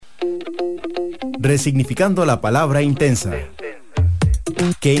Resignificando la palabra intensa.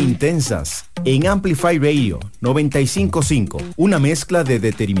 ¡Qué intensas! En Amplify Radio 95.5, una mezcla de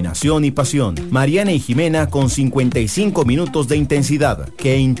determinación y pasión. Mariana y Jimena con 55 minutos de intensidad.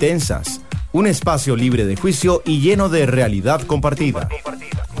 ¡Qué intensas! Un espacio libre de juicio y lleno de realidad compartida.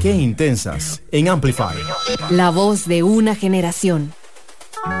 ¡Qué intensas! En Amplify. La voz de una generación.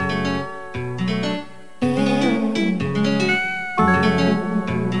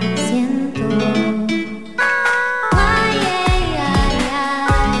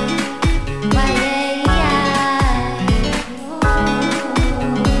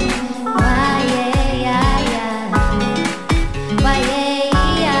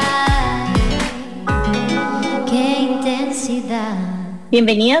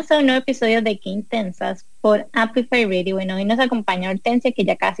 Bienvenidos a un nuevo episodio de Qué Intensas por Amplify Radio. Bueno, hoy nos acompaña Hortensia, que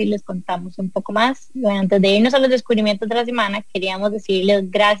ya casi les contamos un poco más. Bueno, antes de irnos a los descubrimientos de la semana, queríamos decirles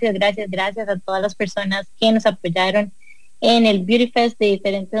gracias a todas las personas que nos apoyaron en el Beauty Fest de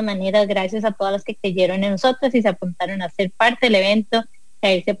diferentes maneras. Gracias a todas las que creyeron en nosotros y se apuntaron a ser parte del evento,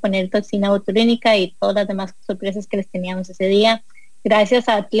 a irse a poner toxina botulínica y todas las demás sorpresas que les teníamos ese día. Gracias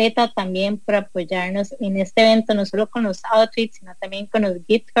a Atleta también por apoyarnos en este evento, no solo con los outfits, sino también con los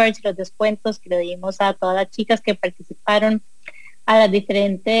gift cards y los descuentos que le dimos a todas las chicas que participaron, a las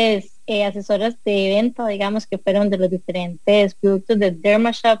diferentes asesoras de evento, digamos, que fueron de los diferentes productos de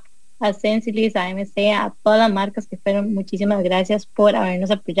Derma Shop, a Sensilis, a MC, a todas las marcas que fueron. Muchísimas gracias por habernos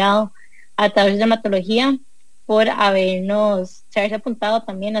apoyado, a Tausch Dermatología, por haberse apuntado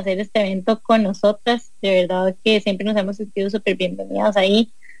también a hacer este evento con nosotras. De verdad que siempre nos hemos sentido súper bienvenidas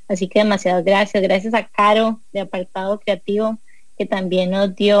ahí, así que demasiadas gracias a Caro de Apartado Creativo, que también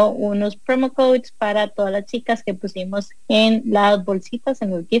nos dio unos promo codes para todas las chicas que pusimos en las bolsitas, en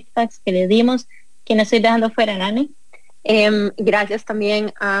los gift bags que le dimos, que no estoy dejando fuera, Nani. Gracias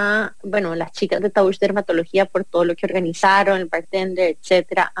también a, las chicas de Tausch Dermatología por todo lo que organizaron, el bartender,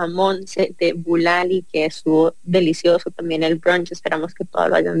 etcétera, a Monse de Bulali, que estuvo delicioso también el brunch, esperamos que todos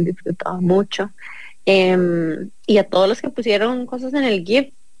lo hayan disfrutado mucho, y a todos los que pusieron cosas en el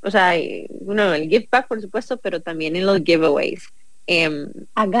gift, el gift bag por supuesto, pero también en los giveaways.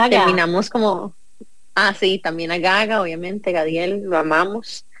 A Gaga. Terminamos como, también a Gaga, obviamente, Gadiel, lo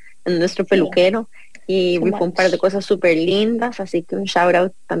amamos, es nuestro peluquero. Y fue un par de cosas súper lindas, así que un shout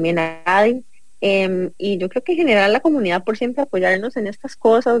out también a Adi. Y yo creo que en general la comunidad por siempre apoyarnos en estas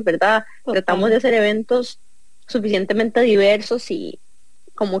cosas, ¿verdad? Okay. Tratamos de hacer eventos suficientemente diversos y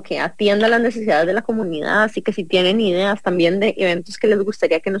como que atienda las necesidades de la comunidad, así que si tienen ideas también de eventos que les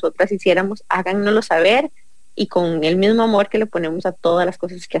gustaría que nosotras hiciéramos, háganoslo saber, y con el mismo amor que le ponemos a todas las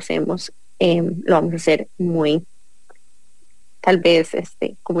cosas que hacemos, lo vamos a hacer muy, tal vez,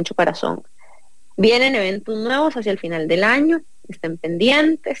 con mucho corazón. Vienen eventos nuevos hacia el final del año, estén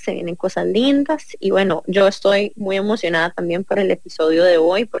pendientes, se vienen cosas lindas, y bueno, yo estoy muy emocionada también por el episodio de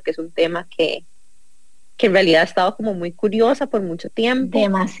hoy, porque es un tema que en realidad he estado como muy curiosa por mucho tiempo.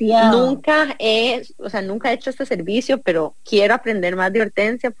 Demasiado. Nunca he hecho este servicio, pero quiero aprender más de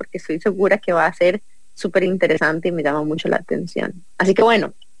Hortensia porque estoy segura que va a ser súper interesante y me llama mucho la atención. Así que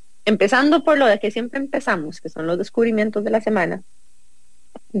bueno, empezando por lo de que siempre empezamos, que son los descubrimientos de la semana,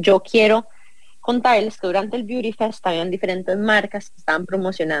 yo quiero contarles que durante el Beauty Fest habían diferentes marcas que estaban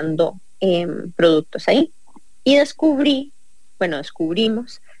promocionando productos ahí, y descubrimos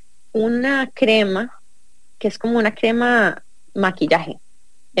una crema que es como una crema maquillaje,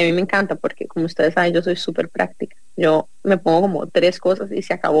 y a mí me encanta porque, como ustedes saben, yo soy súper práctica, yo me pongo como 3 cosas y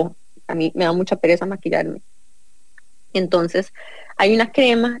se acabó. A mí me da mucha pereza maquillarme. Entonces hay una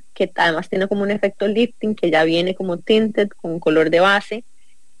crema que además tiene como un efecto lifting, que ya viene como tinted con color de base,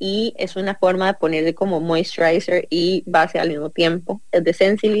 y es una forma de ponerle como moisturizer y base al mismo tiempo. Es de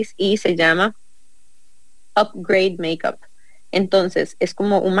Sensilis y se llama Upgrade Makeup. Entonces es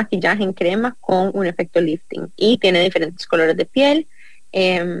como un maquillaje en crema con un efecto lifting y tiene diferentes colores de piel,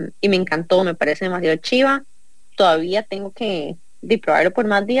 y me encantó, me parece demasiado chiva. Todavía tengo que probarlo por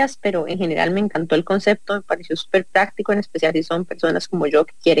más días, pero en general me encantó el concepto, me pareció súper práctico, en especial si son personas como yo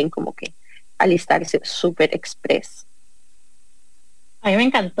que quieren como que alistarse súper express. A mí me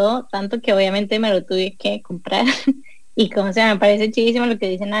encantó, tanto que obviamente me lo tuve que comprar. Y me parece chidísimo lo que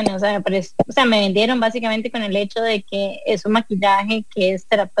dicen Ana, me vendieron básicamente con el hecho de que es un maquillaje que es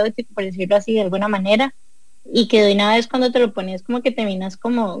terapéutico, por decirlo así, de alguna manera, y que de una vez cuando te lo pones como que terminas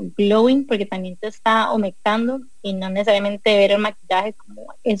como glowing, porque también te está humectando, y no necesariamente ver el maquillaje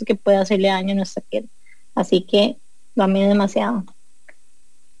como eso que puede hacerle daño a nuestra piel. Así que lo amé demasiado.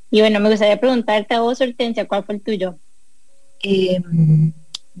 Y bueno, me gustaría preguntarte a vos, Hortensia, ¿cuál fue el tuyo?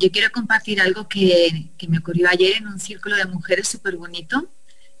 Yo quiero compartir algo que me ocurrió ayer en un círculo de mujeres súper bonito.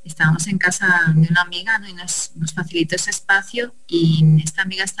 estábamos en casa de una amiga, ¿no? Y nos facilitó ese espacio, y esta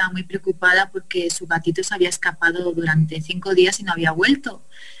amiga estaba muy preocupada porque su gatito se había escapado durante 5 días y no había vuelto.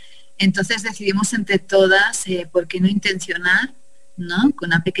 Entonces decidimos entre todas, ¿por qué no intencionar, ¿no? Con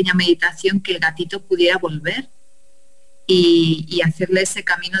una pequeña meditación, que el gatito pudiera volver y hacerle ese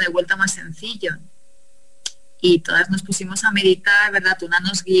camino de vuelta más sencillo. Y todas nos pusimos a meditar, ¿verdad? Una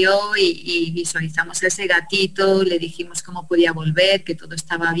nos guió y visualizamos a ese gatito, le dijimos cómo podía volver, que todo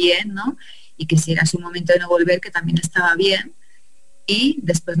estaba bien, ¿no? Y que si era su momento de no volver, que también estaba bien. Y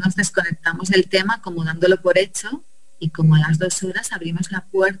después nos desconectamos del tema como dándolo por hecho, y como a las 2 horas abrimos la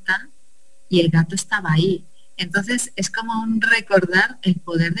puerta y el gato estaba ahí. Entonces es como un recordar el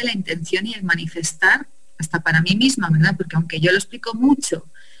poder de la intención y el manifestar, hasta para mí misma, ¿verdad? Porque aunque yo lo explico mucho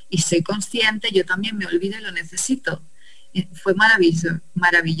y soy consciente, yo también me olvido y lo necesito. Fue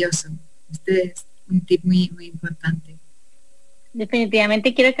maravilloso. Este es un tip muy, muy importante.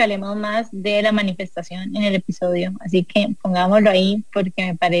 Definitivamente quiero que hablemos más de la manifestación en el episodio, así que pongámoslo ahí porque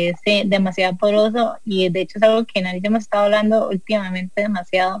me parece demasiado poderoso, y de hecho es algo que nadie hemos estado hablando últimamente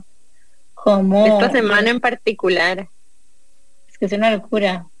demasiado, como Esta semana en particular. es que es una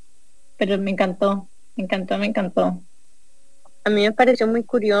locura, pero me encantó. A mí me pareció muy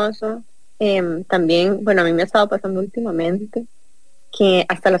curioso, también, bueno, a mí me ha estado pasando últimamente que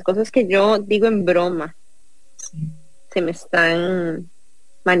hasta las cosas que yo digo en broma se me están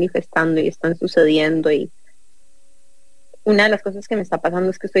manifestando y están sucediendo, y una de las cosas que me está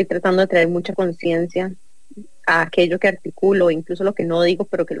pasando es que estoy tratando de traer mucha conciencia a aquello que articulo, incluso lo que no digo,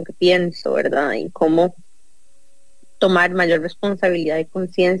 pero que lo que pienso, ¿verdad? Y cómo tomar mayor responsabilidad y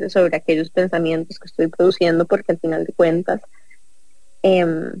conciencia sobre aquellos pensamientos que estoy produciendo, porque al final de cuentas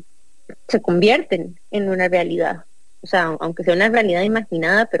se convierten en una realidad. O sea, aunque sea una realidad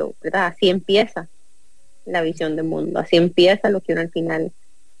imaginada, pero ¿verdad? Así empieza la visión del mundo, así empieza lo que uno al final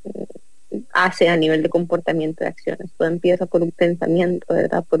hace a nivel de comportamiento, de acciones. Todo empieza por un pensamiento,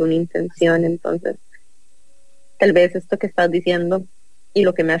 ¿verdad? Por una intención. Entonces, tal vez esto que estás diciendo y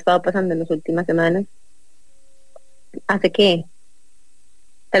lo que me ha estado pasando en las últimas semanas hace que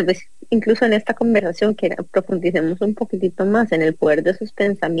tal vez incluso en esta conversación que profundicemos un poquitito más en el poder de sus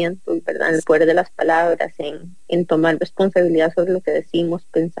pensamientos, ¿verdad? En el poder de las palabras, en tomar responsabilidad sobre lo que decimos,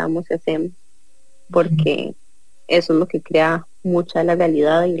 pensamos y hacemos, porque eso es lo que crea mucha de la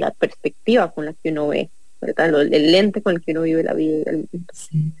realidad y la perspectiva con la que uno ve, ¿verdad? El lente con el que uno vive la vida y el mundo.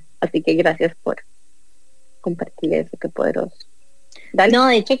 Sí. Así que gracias por compartir eso, qué poderoso. Dale. No,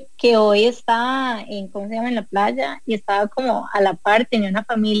 de hecho que hoy estaba ¿cómo se llama? En la playa, y estaba como a la par, tenía una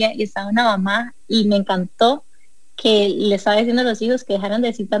familia y estaba una mamá, y me encantó que le estaba diciendo a los hijos que dejaran de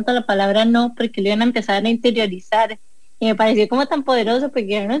decir tanto la palabra no, porque lo iban a empezar a interiorizar, y me pareció como tan poderoso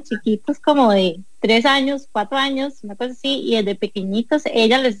porque eran unos chiquitos como de 3 años, 4 años, una cosa así, y desde pequeñitos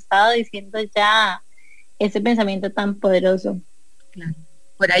ella les estaba diciendo ya ese pensamiento tan poderoso. Claro,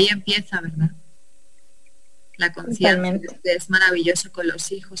 por ahí empieza, ¿verdad? La conciencia es maravilloso con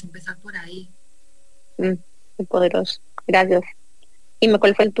los hijos, empezar por ahí. Muy poderoso. Gracias. Dime,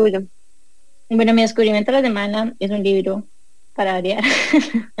 ¿cuál fue el tuyo? Bueno, mi descubrimiento de la semana es un libro, para variar.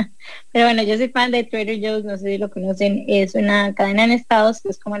 Pero bueno, yo soy fan de Trader Joe's, no sé si lo conocen. Es una cadena en Estados que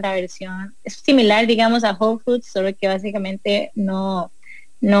es como la versión, es similar, digamos, a Whole Foods, solo que básicamente no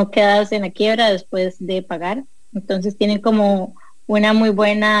quedas en la quiebra después de pagar. Entonces tienen como una muy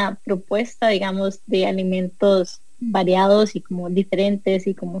buena propuesta, digamos, de alimentos variados y como diferentes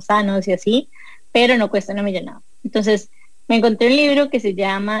y como sanos y así, pero no cuesta una millonada. Entonces me encontré un libro que se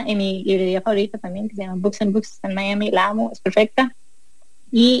llama, en mi librería favorita también, que se llama Books and Books, está en Miami, la amo, es perfecta,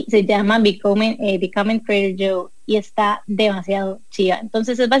 y se llama Becoming Trader Joe, y está demasiado chida.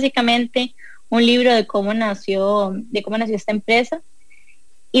 Entonces es básicamente un libro de cómo nació esta empresa,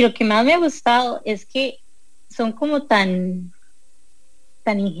 y lo que más me ha gustado es que son como tan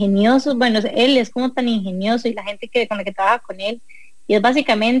ingeniosos. Bueno, él es como tan ingenioso, y la gente con la que trabaja con él, y es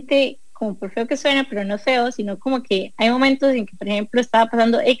básicamente, como por feo que suena, pero no feo, sino como que hay momentos en que, por ejemplo, estaba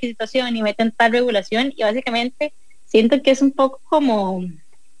pasando X situación y meten tal regulación, y básicamente siento que es un poco como,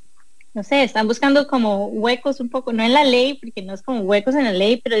 no sé, están buscando como huecos un poco, no en la ley, porque no es como huecos en la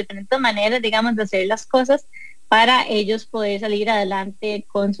ley, pero diferentes maneras, digamos, de hacer las cosas para ellos poder salir adelante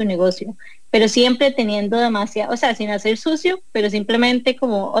con su negocio, pero siempre teniendo demasiado, o sea, sin hacer sucio, pero simplemente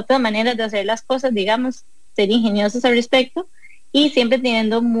como otras maneras de hacer las cosas, digamos, ser ingeniosos al respecto, y siempre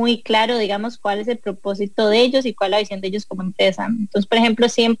teniendo muy claro, digamos, cuál es el propósito de ellos y cuál es la visión de ellos como empresa. Entonces, por ejemplo,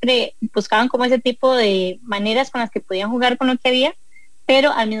 siempre buscaban como ese tipo de maneras con las que podían jugar con lo que había,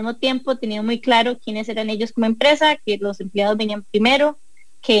 pero al mismo tiempo tenían muy claro quiénes eran ellos como empresa, que los empleados venían primero,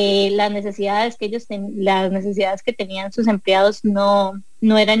 que las necesidades que las necesidades que tenían sus empleados no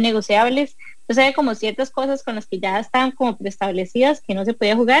eran negociables. Entonces hay como ciertas cosas con las que ya estaban como preestablecidas que no se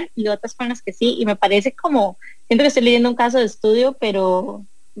podía jugar y otras con las que sí. Y me parece como, siento que estoy leyendo un caso de estudio, pero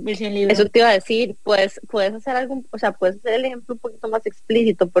versión libre. Eso te iba a decir, puedes hacer algún, o sea, puedes hacer el ejemplo un poquito más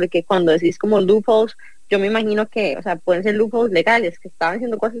explícito, porque cuando decís como loopholes, yo me imagino que, o sea, pueden ser loopholes legales, que estaban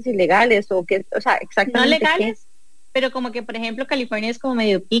haciendo cosas ilegales o que, o sea, exactamente. No legales, pero como que, por ejemplo, California es como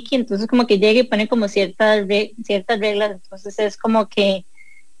medio picky, entonces como que llega y pone como ciertas reglas, entonces es como que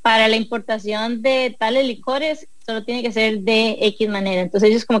para la importación de tales licores solo tiene que ser de X manera. Entonces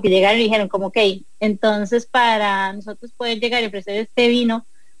ellos como que llegaron y dijeron como, ok, entonces para nosotros poder llegar y ofrecer este vino,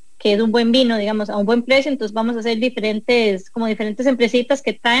 que es un buen vino, digamos, a un buen precio, entonces vamos a hacer diferentes empresitas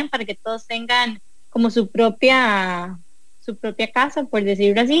que traen para que todos tengan como su propia casa, por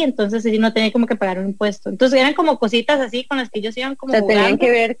decirlo así, entonces así no tener como que pagar un impuesto. Entonces eran como cositas así con las que ellos iban como o sea, jugando. tenían que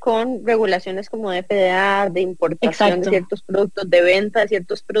ver con regulaciones como de FDA, de importación. Exacto. De ciertos productos, de venta de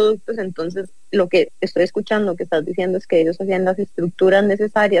ciertos productos. Entonces, lo que estoy escuchando que estás diciendo es que ellos hacían las estructuras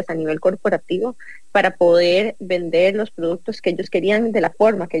necesarias a nivel corporativo para poder vender los productos que ellos querían de la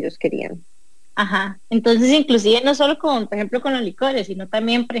forma que ellos querían. Ajá. Entonces, inclusive no solo con, por ejemplo, con los licores, sino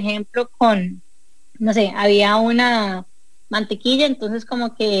también, por ejemplo, con, no sé, había una mantequilla, entonces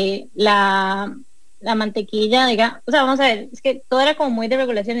como que la mantequilla, diga, o sea, vamos a ver, es que todo era como muy de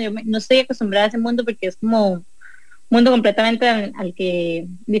regulaciones. Yo no estoy acostumbrada a ese mundo porque es como un mundo completamente al que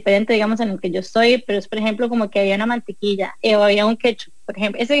diferente, digamos, en el que yo estoy, pero es, por ejemplo, como que había una mantequilla o había un ketchup, por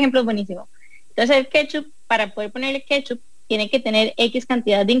ejemplo. Ese ejemplo es buenísimo. Entonces el ketchup, para poder ponerle ketchup, tiene que tener X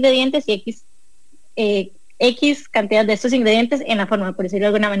cantidad de ingredientes y X cantidad de estos ingredientes en la forma, por decirlo de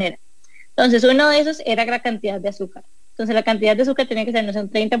alguna manera. Entonces uno de esos era la cantidad de azúcar. Entonces la cantidad de azúcar tenía que ser, no sé,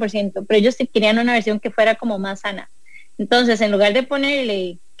 un 30%, pero ellos querían una versión que fuera como más sana. Entonces en lugar de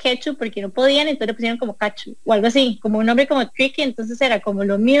ponerle ketchup, porque no podían, entonces le pusieron como ketchup o algo así, como un nombre como tricky, entonces era como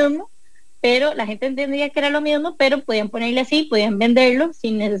lo mismo, pero la gente entendía que era lo mismo, pero podían ponerle así, podían venderlo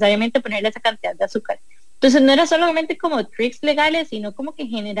sin necesariamente ponerle esa cantidad de azúcar. Entonces no era solamente como tricks legales, sino como que en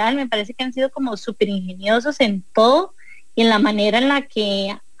general me parece que han sido como súper ingeniosos en todo y en la manera en la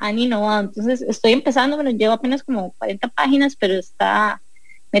que han innovado. Entonces estoy empezando, bueno, llevo apenas como 40 páginas, pero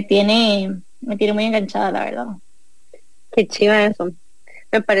me tiene muy enganchada, la verdad. Qué chiva eso.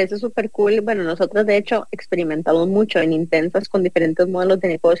 Me parece súper cool. Bueno, nosotros de hecho experimentamos mucho en Intensas con diferentes modelos de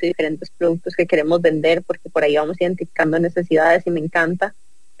negocio y diferentes productos que queremos vender, porque por ahí vamos identificando necesidades y me encanta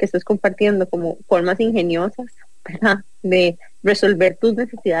que estés compartiendo como formas ingeniosas, ¿verdad?, de resolver tus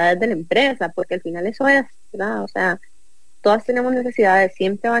necesidades de la empresa, porque al final eso es, ¿verdad? O sea, todas tenemos necesidades,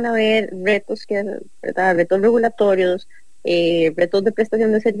 siempre van a haber retos, ¿verdad?, retos regulatorios, retos de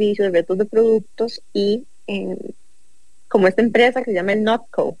prestación de servicios, retos de productos y como esta empresa que se llama el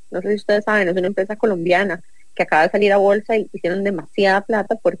Notco, no sé si ustedes saben, es una empresa colombiana que acaba de salir a bolsa y hicieron demasiada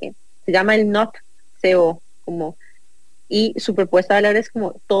plata porque se llama el Not-CO, como, y su propuesta de valor es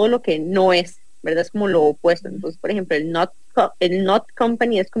como todo lo que no es, ¿verdad? Es como lo opuesto. Entonces, por ejemplo, el Not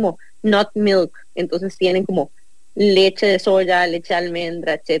Company es como Not Milk, entonces tienen como leche de soya, leche de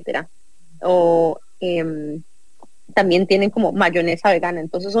almendra, etcétera. O también tienen como mayonesa vegana,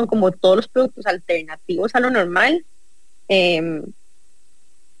 entonces son como todos los productos alternativos a lo normal.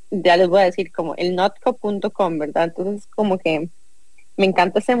 Ya les voy a decir como el notco.com, ¿verdad? Entonces como que me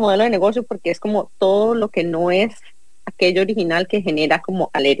encanta ese modelo de negocio porque es como todo lo que no es aquello original que genera como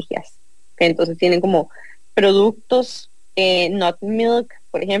alergias. Entonces tienen como productos not milk,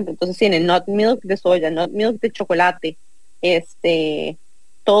 por ejemplo, entonces tienen not milk de soya, not milk de chocolate,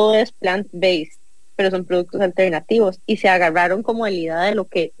 todo es plant-based, pero son productos alternativos y se agarraron como de la idea de lo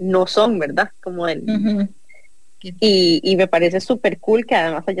que no son, ¿verdad? Como el... Y me parece súper cool que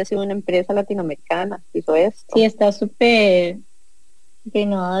además haya sido una empresa latinoamericana, hizo esto. Sí, está súper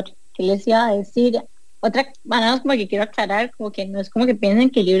innovador. ¿Qué les iba a decir? Otra manera como que quiero aclarar, como que no es como que piensen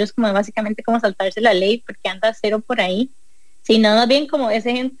que el libro es como básicamente como saltarse la ley porque anda cero por ahí, sino más bien como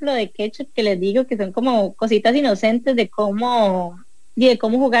ese ejemplo de ketchup que les digo, que son como cositas inocentes de cómo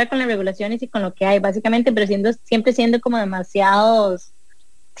jugar con las regulaciones y con lo que hay, básicamente, pero siempre siendo como demasiados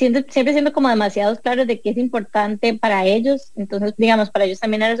claros de que es importante para ellos. Entonces, digamos, para ellos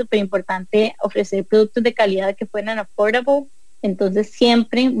también era súper importante ofrecer productos de calidad que fueran affordable. Entonces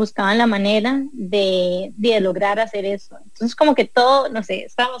siempre buscaban la manera de lograr hacer eso. Entonces como que todo, no sé,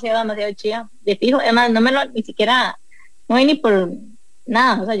 está demasiado chida, de fijo. Además, ni siquiera, no voy ni por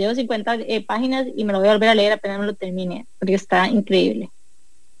nada. O sea, llevo 50 páginas y me lo voy a volver a leer apenas me lo termine, porque está increíble.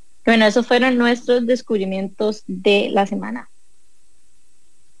 Bueno, esos fueron nuestros descubrimientos de la semana.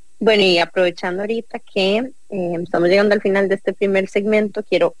 Bueno, y aprovechando ahorita que Estamos llegando al final de este primer segmento.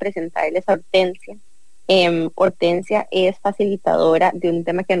 Quiero presentarles a Hortensia. Hortensia es facilitadora de un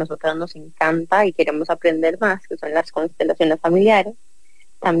tema que a nosotras nos encanta y queremos aprender más, que son las constelaciones familiares.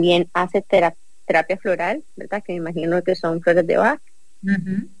 También hace terapia floral, ¿verdad? Que me imagino que son flores de Bach.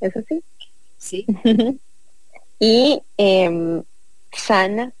 ¿Es así? Sí. Y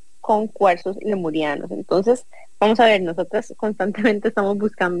sana con cuarzos lemurianos. Entonces, vamos a ver, nosotras constantemente estamos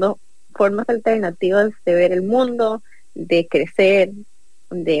buscando formas alternativas de ver el mundo, de crecer,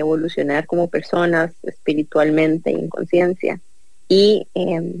 de evolucionar como personas espiritualmente y en conciencia. Y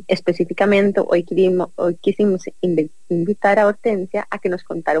específicamente hoy quisimos invitar a Hortensia a que nos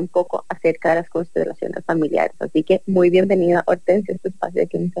contara un poco acerca de las constelaciones familiares. Así que muy bienvenida, Hortensia, a este espacio de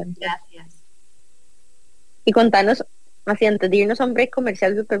Quintana. Gracias. Y contanos, así antes de irnos a un break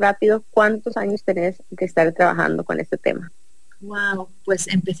comercial súper rápido, ¿cuántos años tenés de estar trabajando con este tema? Wow, pues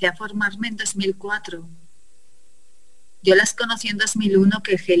empecé a formarme en 2004. Yo las conocí en 2001,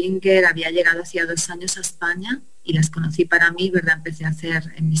 que Hellinger había llegado hacía 2 años a España, y las conocí para mí, ¿verdad? Empecé a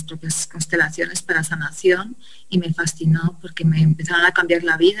hacer en mis propias constelaciones para sanación y me fascinó porque me empezaron a cambiar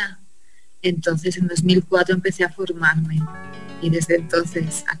la vida. Entonces en 2004 empecé a formarme y desde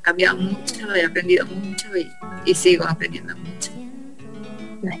entonces ha cambiado mucho, he aprendido mucho y sigo aprendiendo mucho.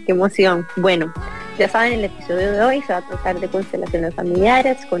 Ay, qué emoción. Bueno, ya saben, el episodio de hoy se va a tratar de constelaciones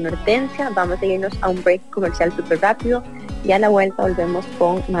familiares con Hortensia. Vamos a irnos a un break comercial súper rápido y a la vuelta volvemos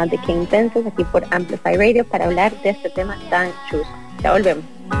con más de Qué Intensas aquí por Amplify Radio para hablar de este tema tan chulo. Ya volvemos.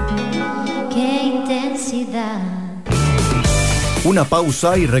 Qué intensidad. Una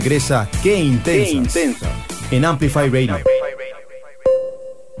pausa y regresa Qué Intensas en Amplify Radio.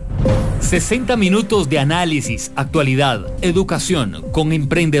 60 minutos de análisis, actualidad, educación, con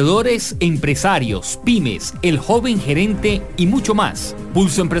emprendedores, empresarios, pymes, el joven gerente y mucho más.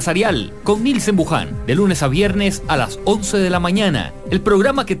 Pulso Empresarial con Nilsen Buján, de lunes a viernes a las 11 de la mañana. El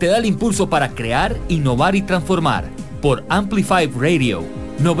programa que te da el impulso para crear, innovar y transformar. Por Amplify Radio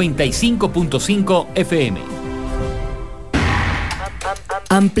 95.5 FM.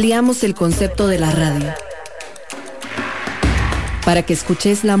 Ampliamos el concepto de la radio para que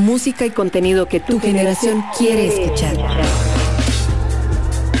escuches la música y contenido que tu generación quiere escuchar.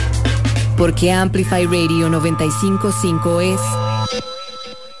 Porque Amplify Radio 95.5 es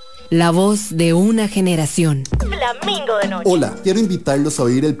la voz de una generación. Flamingo de noche. Hola, quiero invitarlos a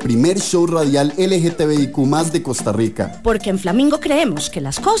oír el primer show radial LGTBIQ+ de Costa Rica. Porque en Flamingo creemos que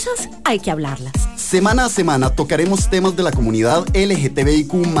las cosas hay que hablarlas. Semana a semana tocaremos temas de la comunidad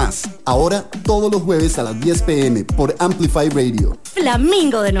LGTBIQ+. Ahora, todos los jueves a las 10 p.m. por Amplify Radio.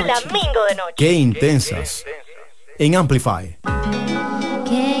 Flamingo de noche. Flamingo de noche. Qué Intensas en Amplify.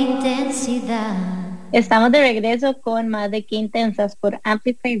 Qué intensidad. Estamos de regreso con más de Qué Intensas por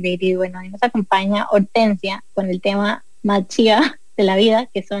Amplify Radio. Bueno, hoy nos acompaña Hortensia con el tema más chiva de la vida,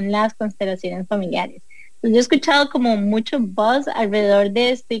 que son las constelaciones familiares. Pues yo he escuchado como mucho buzz alrededor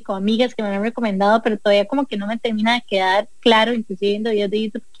de esto y con amigas que me lo han recomendado, pero todavía como que no me termina de quedar claro, inclusive viendo videos de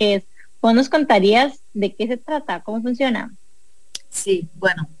YouTube, qué es. ¿Vos nos contarías de qué se trata? ¿Cómo funciona? Sí,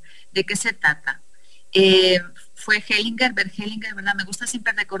 bueno, ¿de qué se trata? Fue Hellinger, ¿verdad? Me gusta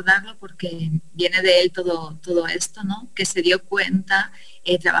siempre recordarlo porque viene de él todo esto, ¿no? Que se dio cuenta,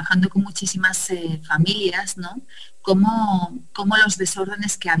 trabajando con muchísimas familias, ¿no? Cómo los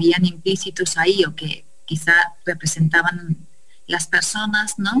desórdenes que habían implícitos ahí o que quizá representaban las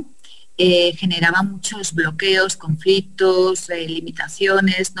personas, ¿no? Generaban muchos bloqueos, conflictos,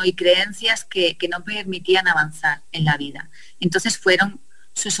 limitaciones, ¿no? Y creencias que no permitían avanzar en la vida. Entonces fueron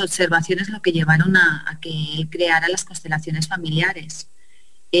sus observaciones lo que llevaron a que él creara las constelaciones familiares.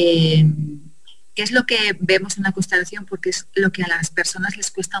 ¿Qué es lo que vemos en la constelación? Porque es lo que a las personas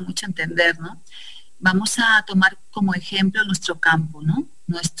les cuesta mucho entender, ¿no? Vamos a tomar como ejemplo nuestro campo, ¿no?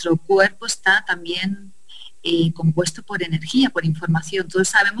 Nuestro cuerpo está también compuesto por energía, por información. Todos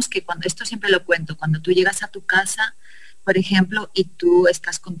sabemos que esto siempre lo cuento, cuando tú llegas a tu casa, por ejemplo, y tú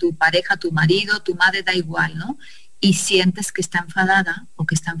estás con tu pareja, tu marido, tu madre, da igual, ¿no? Y sientes que está enfadada o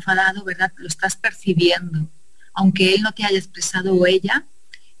que está enfadado, ¿verdad? Lo estás percibiendo, aunque él no te haya expresado o ella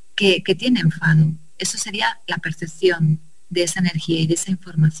que tiene enfado. Eso sería la percepción de esa energía y de esa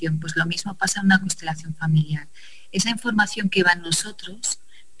información. Pues lo mismo pasa en una constelación familiar. Esa información que va en nosotros,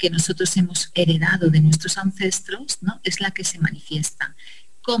 que nosotros hemos heredado de nuestros ancestros, ¿no? Es la que se manifiesta.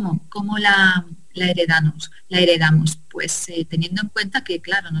 ¿Cómo la heredamos? Pues teniendo en cuenta que,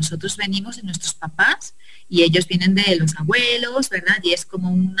 claro, nosotros venimos de nuestros papás y ellos vienen de los abuelos, ¿verdad? Y es como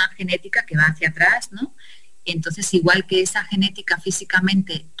una genética que va hacia atrás, ¿no? Entonces, igual que esa genética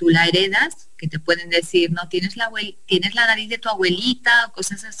físicamente tú la heredas, que te pueden decir, no, tienes la nariz de tu abuelita o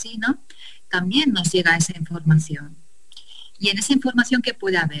cosas así, ¿no? también nos llega esa información. Y en esa información, ¿qué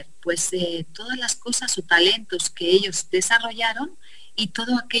puede haber? Pues todas las cosas o talentos que ellos desarrollaron y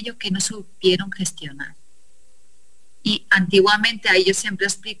todo aquello que no supieron gestionar. Y antiguamente, ahí yo siempre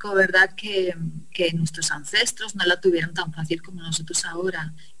explico, ¿verdad?, que nuestros ancestros no la tuvieron tan fácil como nosotros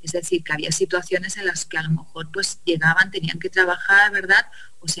ahora. Es decir, que había situaciones en las que a lo mejor pues llegaban, tenían que trabajar, ¿verdad?,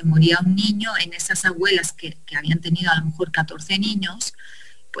 o se moría un niño. En esas abuelas que habían tenido a lo mejor 14 niños,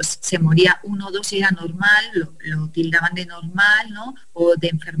 pues se moría 1 o 2 y era normal, lo tildaban de normal, ¿no?, o de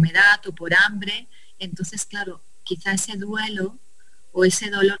enfermedad o por hambre. Entonces, claro, quizá ese duelo o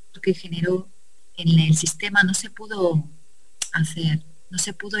ese dolor que generó en el sistema no se pudo hacer, no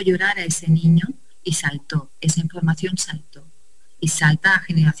se pudo llorar a ese niño y saltó, esa información saltó y salta a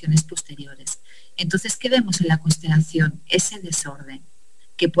generaciones posteriores. Entonces, ¿qué vemos en la constelación? Ese desorden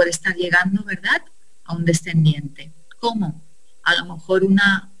que puede estar llegando, ¿verdad?, a un descendiente. ¿Cómo? A lo mejor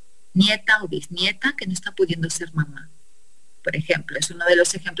una nieta o bisnieta que no está pudiendo ser mamá. Por ejemplo, es uno de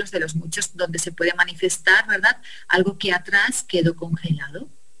los ejemplos de los muchos donde se puede manifestar, ¿verdad?, algo que atrás quedó congelado.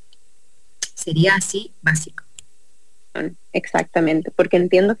 Sería así básico. Exactamente, porque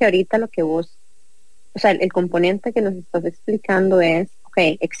entiendo que ahorita lo que vos, o sea, el componente que nos estás explicando es, ok,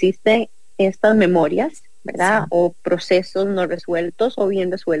 existen estas memorias, ¿verdad? Sí. O procesos no resueltos o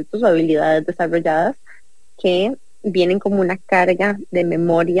bien resueltos o habilidades desarrolladas que vienen como una carga de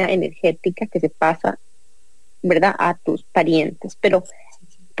memoria energética que se pasa, ¿verdad?, a tus parientes. Pero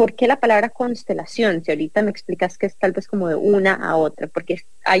 ¿por qué la palabra constelación? Si ahorita me explicas que es tal vez como de una a otra, porque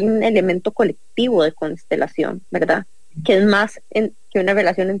hay un elemento colectivo de constelación, ¿verdad?, que es más que una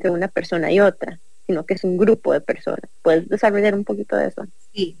relación entre una persona y otra, sino que es un grupo de personas. ¿Puedes desarrollar un poquito de eso?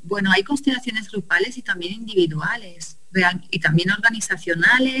 Sí, bueno, hay constelaciones grupales y también individuales, y también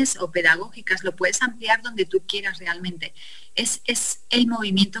organizacionales o pedagógicas. Lo puedes ampliar donde tú quieras realmente. Es el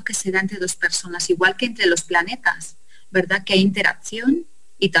movimiento que se da entre 2 personas, igual que entre los planetas, ¿verdad?, que hay interacción.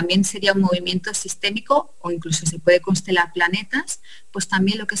 Y también sería un movimiento sistémico, o incluso se puede constelar planetas. Pues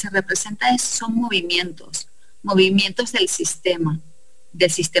también lo que se representa son movimientos del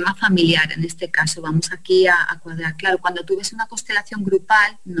sistema familiar. En este caso vamos aquí a cuadrar. Claro, cuando tú ves una constelación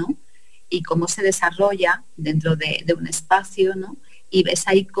grupal, ¿no?, y cómo se desarrolla dentro de un espacio, ¿no?, y ves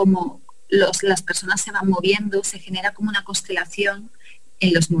ahí cómo las personas se van moviendo, se genera como una constelación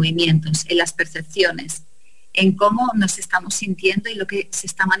en los movimientos, en las percepciones, en cómo nos estamos sintiendo y lo que se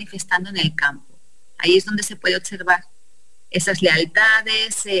está manifestando en el campo. Ahí es donde se puede observar esas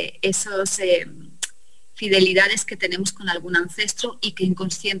lealtades, esos fidelidades que tenemos con algún ancestro y que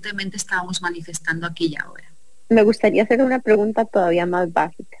inconscientemente estábamos manifestando aquí y ahora. Me gustaría hacer una pregunta todavía más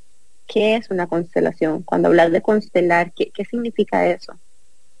básica. ¿Qué es una constelación? Cuando hablas de constelar, ¿qué significa eso?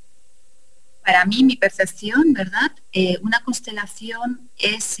 Para mí, mi percepción, ¿verdad?, una constelación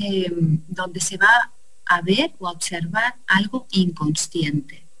es donde se va a ver o a observar algo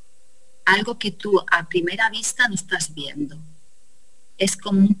inconsciente, algo que tú a primera vista no estás viendo. Es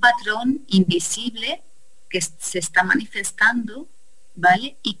como un patrón invisible que se está manifestando,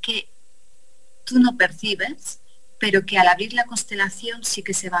 ¿vale?, y que tú no percibes, pero que al abrir la constelación sí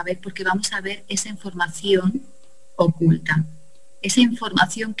que se va a ver, porque vamos a ver esa información oculta, esa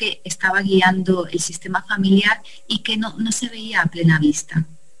información que estaba guiando el sistema familiar y que no se veía a plena vista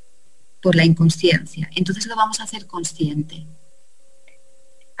por la inconsciencia. Entonces lo vamos a hacer consciente.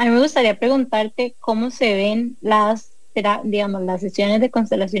 A mí me gustaría preguntarte cómo se ven las sesiones de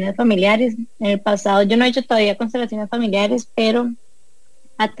constelaciones familiares. En el pasado yo no he hecho todavía constelaciones familiares, pero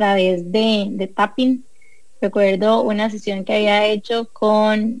a través de tapping recuerdo una sesión que había hecho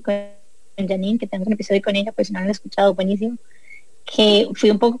con Janine, que tengo un episodio con ella, pues si no lo he escuchado, buenísimo, que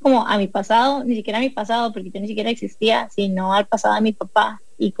fui un poco como a mi pasado, ni siquiera a mi pasado, porque yo ni siquiera existía, sino al pasado de mi papá,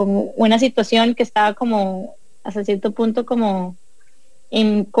 y como una situación que estaba como hasta cierto punto como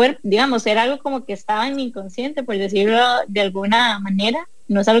en cuerpo, digamos, era algo como que estaba en mi inconsciente, por decirlo de alguna manera.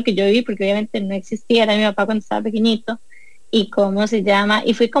 No es algo que yo viví porque obviamente no existía, era mi papá cuando estaba pequeñito. Y cómo se llama,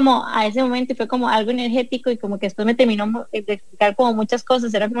 y fui como a ese momento y fue como algo energético, y como que esto me terminó de explicar como muchas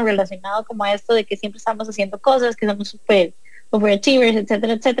cosas, era como relacionado como a esto de que siempre estamos haciendo cosas, que somos super overachievers,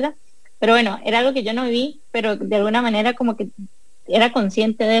 etcétera, etcétera. Pero bueno, era algo que yo no viví, pero de alguna manera como que era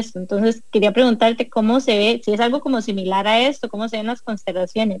consciente de esto. Entonces quería preguntarte cómo se ve, si es algo como similar a esto, cómo se ven las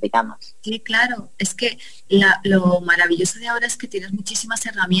constelaciones, digamos. Sí, claro, es que lo maravilloso de ahora es que tienes muchísimas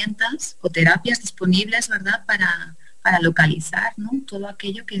herramientas o terapias disponibles, ¿verdad?, para localizar, ¿no?, todo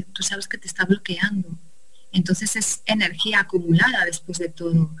aquello que tú sabes que te está bloqueando. Entonces es energía acumulada después de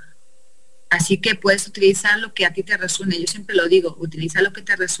todo. Así que puedes utilizar lo que a ti te resuene. Yo siempre lo digo, utiliza lo que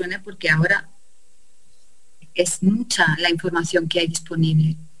te resuene, porque ahora es mucha la información que hay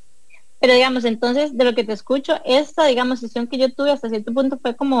disponible. Pero digamos, entonces, de lo que te escucho, esta, digamos, sesión que yo tuve hasta cierto punto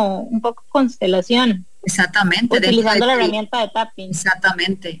fue como un poco constelación. Exactamente. Utilizando la herramienta de tapping.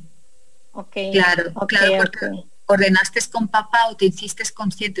 Exactamente. Okay, claro, porque ordenaste con papá o te hiciste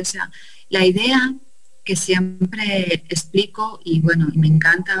consciente. O sea, la idea que siempre explico, y bueno, me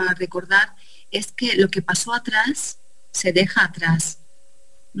encanta recordar, es que lo que pasó atrás se deja atrás.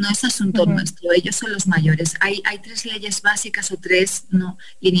 No es asunto nuestro, ellos son los mayores. Hay 3 leyes básicas o 3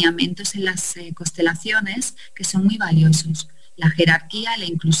 lineamientos en las constelaciones que son muy valiosos. La jerarquía, la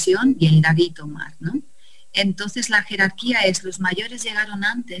inclusión y el dar y tomar, ¿no? Entonces la jerarquía es: los mayores llegaron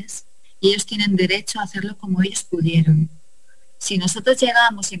antes y ellos tienen derecho a hacerlo como ellos pudieron. Si nosotros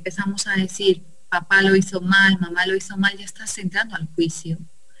llegamos y empezamos a decir papá lo hizo mal, mamá lo hizo mal, ya estás entrando al juicio.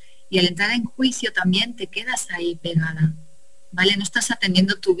 Y al entrar en juicio también te quedas ahí pegada. ¿Vale? No estás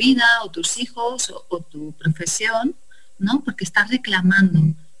atendiendo tu vida o tus hijos o tu profesión, ¿no? Porque estás reclamando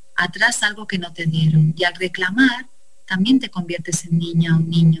atrás algo que no te dieron. Y al reclamar también te conviertes en niña o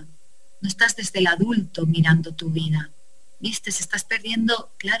niño. No estás desde el adulto mirando tu vida. ¿Viste? Si estás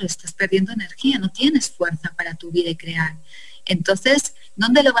perdiendo, claro, estás perdiendo energía, no tienes fuerza para tu vida y crear. Entonces,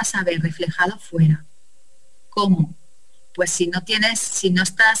 ¿dónde lo vas a ver? Reflejado fuera. ¿Cómo? Pues si no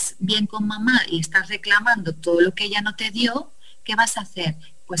estás bien con mamá y estás reclamando todo lo que ella no te dio, ¿qué vas a hacer?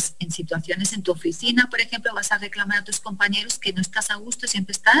 Pues en situaciones en tu oficina, por ejemplo, vas a reclamar a tus compañeros que no estás a gusto,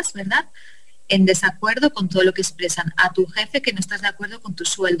 siempre estás, ¿verdad?, en desacuerdo con todo lo que expresan. A tu jefe que no estás de acuerdo con tu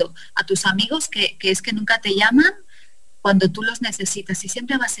sueldo. A tus amigos que es que nunca te llaman cuando tú los necesitas. Y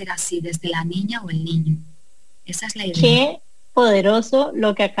siempre va a ser así, desde la niña o el niño. Esa es la idea. Qué poderoso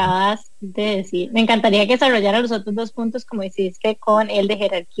lo que acabas de decir. Me encantaría que desarrollara los otros 2 puntos como hiciste con el de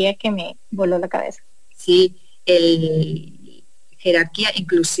jerarquía, que me voló la cabeza. Sí, el jerarquía,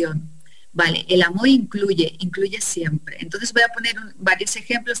 inclusión. Vale, el amor incluye siempre. Entonces voy a poner varios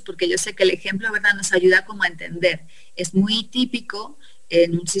ejemplos porque yo sé que el ejemplo, ¿verdad?, nos ayuda como a entender. Es muy típico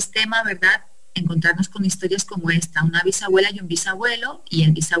en un sistema, ¿verdad?, encontrarnos con historias como esta, una bisabuela y un bisabuelo, y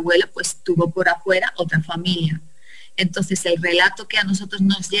el bisabuelo pues tuvo por afuera otra familia. Entonces el relato que a nosotros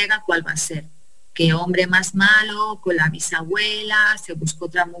nos llega, ¿cuál va a ser? Que hombre más malo, con la bisabuela, se buscó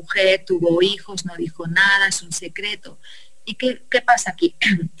otra mujer, tuvo hijos, no dijo nada, es un secreto. ¿Y qué pasa aquí?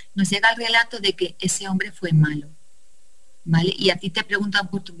 Nos llega el relato de que ese hombre fue malo, ¿vale? Y a ti te preguntan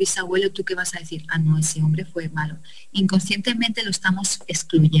por tu bisabuelo, ¿tú qué vas a decir? Ah, no, ese hombre fue malo. Inconscientemente lo estamos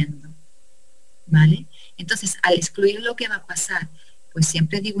excluyendo, ¿vale? Entonces, al excluir, lo que va a pasar, pues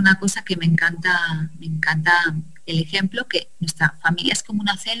siempre digo una cosa que me encanta el ejemplo, que nuestra familia es como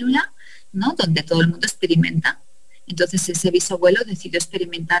una célula, ¿no?, donde todo el mundo experimenta. Entonces ese bisabuelo decidió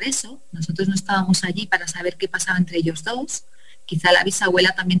experimentar eso. Nosotros no estábamos allí para saber qué pasaba entre ellos dos. Quizá la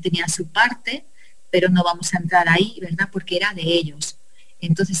bisabuela también tenía su parte, pero no vamos a entrar ahí, ¿verdad?, porque era de ellos.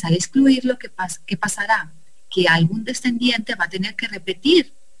 Entonces, al excluirlo, ¿qué pasará? Que algún descendiente va a tener que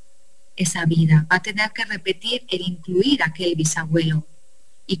repetir esa vida, va a tener que repetir el incluir a aquel bisabuelo.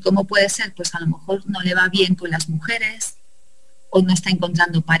 ¿Y cómo puede ser? Pues a lo mejor no le va bien con las mujeres, o no está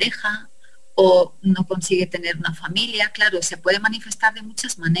encontrando pareja, o no consigue tener una familia. Claro, se puede manifestar de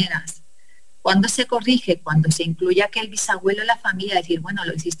muchas maneras. Cuando se corrige, cuando se incluye a aquel bisabuelo en la familia, decir, bueno,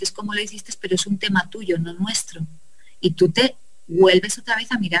 lo hiciste como lo hiciste, pero es un tema tuyo, no nuestro. Y tú te vuelves otra vez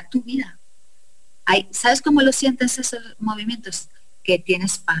a mirar tu vida. ¿Sabes cómo lo sientes esos movimientos? Que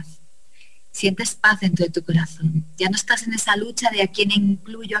tienes paz. Sientes paz dentro de tu corazón. Ya no estás en esa lucha de a quién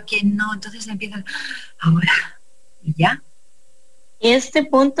incluyo, a quién no. Entonces empiezas, ahora, y ya. Este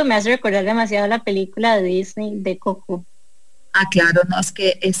punto me hace recordar demasiado la película de Disney de Coco. Ah, claro, no, es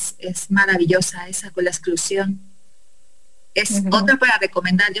que es maravillosa esa con la exclusión. Es otra para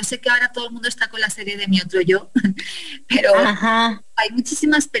recomendar. Yo sé que ahora todo el mundo está con la serie de Mi Otro Yo, pero hay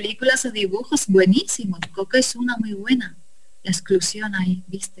muchísimas películas o dibujos buenísimos. Coco es una muy buena. La exclusión ahí,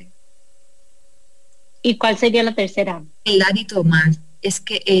 ¿viste? ¿Y cuál sería la tercera? El dar y tomar. Es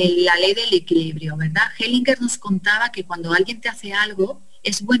que la ley del equilibrio, ¿verdad? Hellinger nos contaba que cuando alguien te hace algo,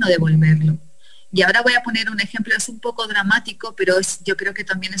 es bueno devolverlo. Y ahora voy a poner un ejemplo, es un poco dramático, pero yo creo que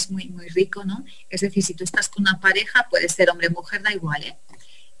también es muy, muy rico, ¿no? Es decir, si tú estás con una pareja, puede ser hombre o mujer, da igual, ¿eh?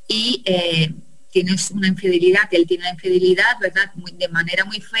 Y tienes una infidelidad, y él tiene una infidelidad, ¿verdad?, de manera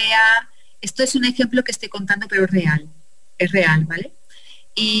muy fea. Esto es un ejemplo que estoy contando, pero es real, ¿vale?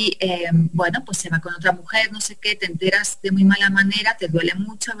 Y bueno, pues se va con otra mujer, no sé qué, te enteras de muy mala manera, te duele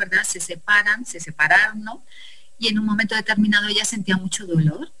mucho, ¿verdad? Se separaron, ¿no? Y en un momento determinado ella sentía mucho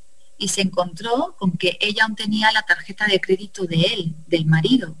dolor y se encontró con que ella aún tenía la tarjeta de crédito de él, del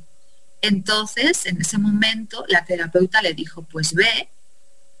marido. Entonces, en ese momento, la terapeuta le dijo, pues ve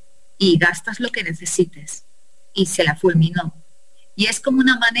y gastas lo que necesites. Y se la fulminó. Y es como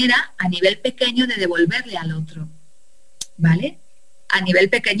una manera a nivel pequeño de devolverle al otro, ¿vale? A nivel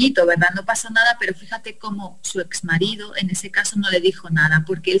pequeñito, ¿verdad? No pasó nada, pero fíjate cómo su exmarido en ese caso no le dijo nada,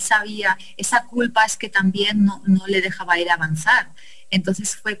 porque él sabía, esa culpa es que también no le dejaba ir a avanzar.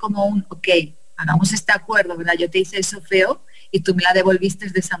 Entonces fue como un, ok, hagamos este acuerdo, ¿verdad? Yo te hice eso feo y tú me la devolviste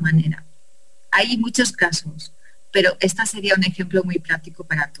de esa manera. Hay muchos casos, pero esta sería un ejemplo muy práctico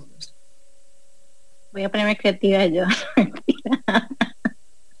para todos. Voy a ponerme creativa yo.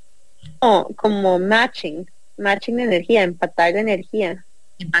 Como matching de energía, empatar de energía.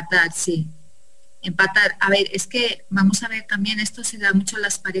 Empatar, sí. Empatar. A ver, es que vamos a ver también, esto se da mucho en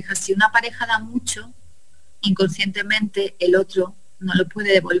las parejas. Si una pareja da mucho, inconscientemente el otro no lo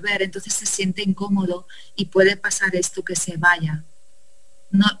puede devolver, entonces se siente incómodo y puede pasar esto que se vaya.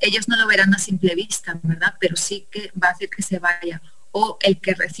 No, ellos no lo verán a simple vista, ¿verdad? Pero sí que va a hacer que se vaya. O el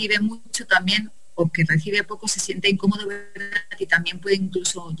que recibe mucho también, o que recibe poco, se siente incómodo, ¿verdad? Y también puede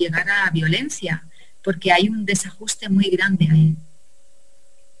incluso llegar a violencia, porque hay un desajuste muy grande ahí.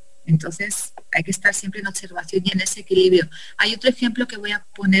 Entonces hay que estar siempre en observación y en ese equilibrio. Hay otro ejemplo que voy a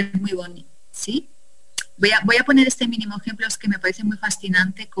poner muy bonito, ¿sí? Voy a poner este mínimo ejemplo, es que me parece muy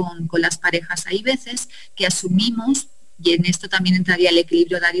fascinante con las parejas. Hay veces que asumimos, y en esto también entraría el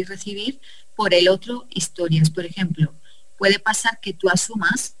equilibrio dar y recibir, por el otro historias. Por ejemplo, puede pasar que tú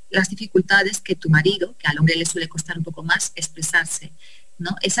asumas las dificultades que tu marido, que al hombre le suele costar un poco más expresarse,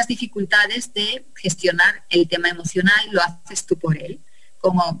 ¿no? Esas dificultades de gestionar el tema emocional lo haces tú por él.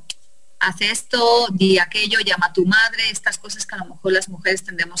 Como, hace esto, di aquello, llama a tu madre, estas cosas que a lo mejor las mujeres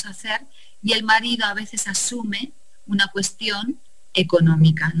tendemos a hacer, y el marido a veces asume una cuestión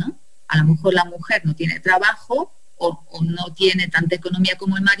económica, ¿no? A lo mejor la mujer no tiene trabajo o no tiene tanta economía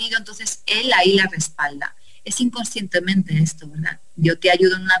como el marido, entonces él ahí la respalda. Es inconscientemente esto, ¿verdad? Yo te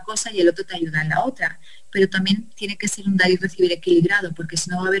ayudo en una cosa y el otro te ayuda en la otra, pero también tiene que ser un dar y recibir equilibrado, porque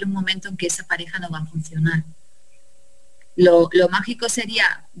si no va a haber un momento en que esa pareja no va a funcionar. Lo mágico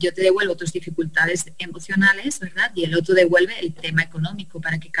sería, yo te devuelvo tus dificultades emocionales, ¿verdad? Y el otro devuelve el tema económico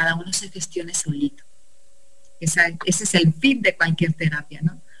para que cada uno se gestione solito. Ese es el fin de cualquier terapia,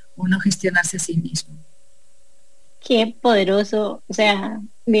 ¿no? Uno gestionarse a sí mismo. Qué poderoso. O sea,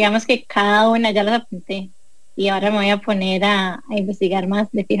 digamos que cada una ya las apunté y ahora me voy a poner a investigar más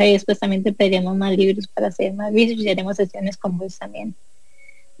de fijo y después también te pediremos más libros para hacer más research y haremos sesiones con vos también.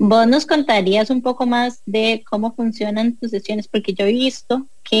 ¿Vos nos contarías un poco más de cómo funcionan tus sesiones? Porque yo he visto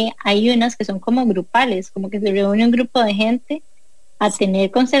que hay unas que son como grupales, como que se reúne un grupo de gente a tener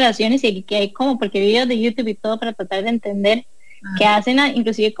constelaciones y que hay como, porque videos de YouTube y todo para tratar de entender, que hacen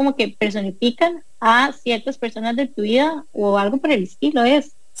inclusive como que personifican a ciertas personas de tu vida o algo por el estilo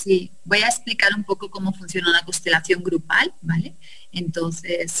es. Sí, voy a explicar un poco cómo funciona una constelación grupal, ¿vale?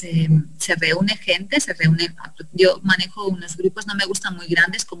 Entonces se reúne gente, yo manejo unos grupos, no me gustan muy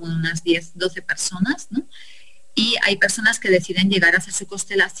grandes, como unas 10, 12 personas, ¿no? Y hay personas que deciden llegar a hacer su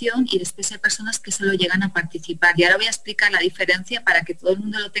constelación y después hay personas que solo llegan a participar. Y ahora voy a explicar la diferencia para que todo el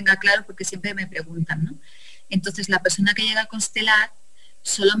mundo lo tenga claro, porque siempre me preguntan, ¿no? Entonces la persona que llega a constelar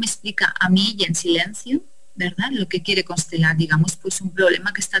solo me explica a mí y en silencio, ¿verdad? Lo que quiere constelar, digamos, pues un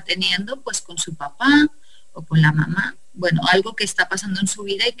problema que está teniendo pues con su papá o con la mamá, bueno, algo que está pasando en su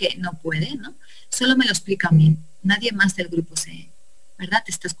vida y que no puede, ¿no? Solo me lo explica a mí, nadie más del grupo ¿verdad?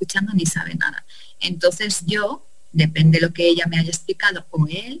 Te está escuchando ni sabe nada. Entonces yo, depende de lo que ella me haya explicado o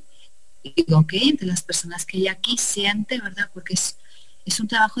él, digo, ok, entre las personas que hay aquí siente, ¿verdad? Porque es un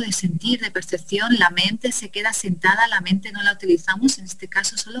trabajo de sentir, de percepción, la mente se queda sentada, la mente no la utilizamos, en este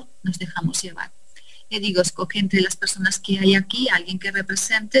caso solo nos dejamos llevar. Le digo, escoge entre las personas que hay aquí, alguien que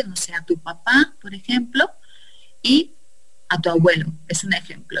represente, no sé, a tu papá, por ejemplo, y a tu abuelo, es un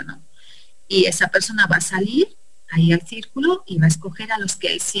ejemplo, ¿no? Y esa persona va a salir ahí al círculo y va a escoger a los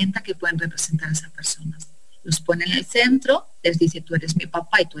que él sienta que pueden representar a esas personas. Los pone en el centro, les dice, tú eres mi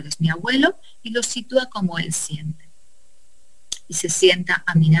papá y tú eres mi abuelo, y los sitúa como él siente. Y se sienta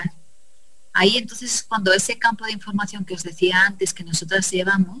a mirar. Ahí entonces es cuando ese campo de información que os decía antes que nosotras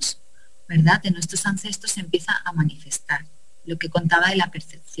llevamos, ¿verdad? De nuestros ancestros se empieza a manifestar, lo que contaba de la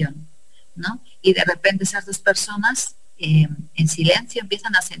percepción, ¿no? Y de repente esas dos personas en silencio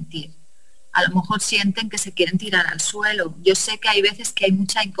empiezan a sentir. A lo mejor sienten que se quieren tirar al suelo. Yo sé que hay veces que hay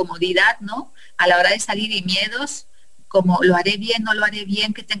mucha incomodidad, ¿no? A la hora de salir y miedos, como lo haré bien, no lo haré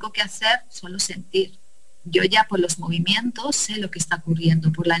bien, ¿qué tengo que hacer? Solo sentir. Yo ya por los movimientos sé lo que está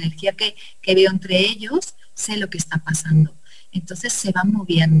ocurriendo, por la energía que veo entre ellos, sé lo que está pasando. Entonces se van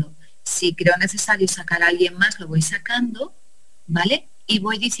moviendo. Si creo necesario sacar a alguien más, lo voy sacando, ¿vale? Y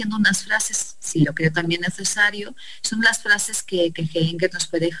voy diciendo unas frases, si lo creo también necesario, son las frases que Hellinger nos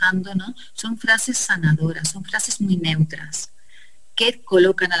fue dejando, ¿no? Son frases sanadoras, son frases muy neutras, qué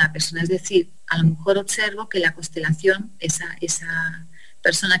colocan a la persona. Es decir, a lo mejor observo que la constelación, esa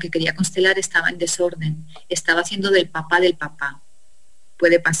persona que quería constelar estaba en desorden, estaba haciendo del papá.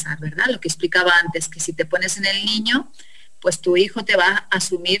 Puede pasar, ¿verdad? Lo que explicaba antes, que si te pones en el niño, pues tu hijo te va a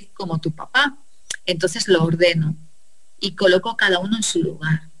asumir como tu papá. Entonces lo ordeno y coloco a cada uno en su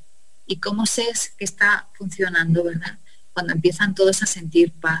lugar. ¿Y cómo sé que está funcionando, verdad? Cuando empiezan todos a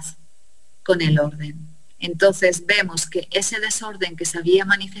sentir paz con el orden. Entonces vemos que ese desorden que se había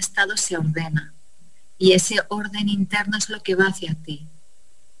manifestado se ordena. Y ese orden interno es lo que va hacia ti.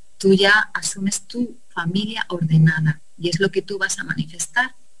 Tú ya asumes tu familia ordenada y es lo que tú vas a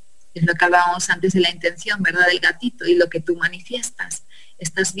manifestar. Es lo que hablábamos antes de la intención, ¿verdad? Del gatito, y lo que tú manifiestas.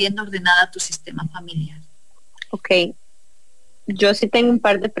 Estás viendo ordenada tu sistema familiar. Ok. Yo sí tengo un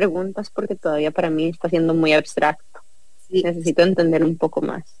par de preguntas porque todavía para mí está siendo muy abstracto. Sí. Necesito entender un poco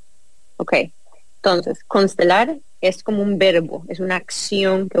más. Ok. Entonces, constelar es como un verbo, es una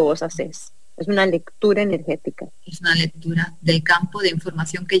acción que vos haces. Es una lectura energética. Es una lectura del campo de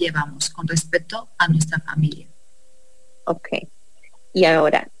información que llevamos con respecto a nuestra familia. Ok. Y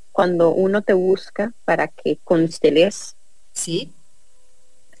ahora, cuando uno te busca para que consteles, ¿sí?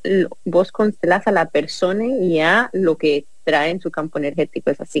 Vos constelas a la persona y a lo que trae en su campo energético,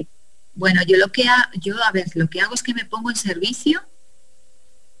 ¿es así? Bueno, yo lo que hago es que me pongo en servicio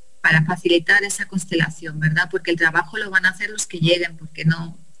para facilitar esa constelación, ¿verdad? Porque el trabajo lo van a hacer los que lleguen, porque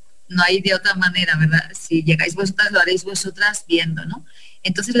no hay de otra manera, ¿verdad? Si llegáis vosotras, lo haréis vosotras viendo, ¿no?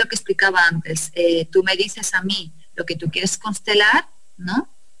 Entonces, lo que explicaba antes, tú me dices a mí lo que tú quieres constelar, ¿no?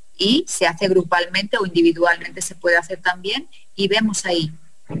 Y se hace grupalmente o individualmente, se puede hacer también, y vemos ahí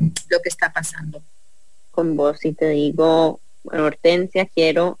lo que está pasando. Con vos, si te digo, bueno, Hortensia,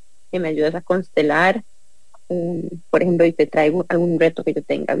 quiero que me ayudes a constelar, por ejemplo, y te traigo algún reto que yo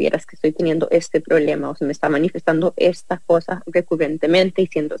tenga, vieras que estoy teniendo este problema o se me está manifestando esta cosa recurrentemente y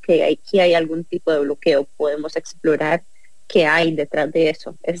siento que aquí hay algún tipo de bloqueo, podemos explorar qué hay detrás de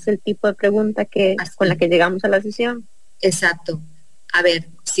eso. Ese es el tipo de pregunta con la que llegamos a la sesión. Exacto. A ver,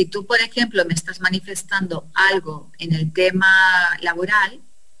 si tú, por ejemplo, me estás manifestando algo en el tema laboral,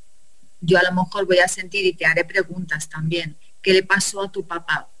 yo a lo mejor voy a sentir y te haré preguntas también. ¿Qué le pasó a tu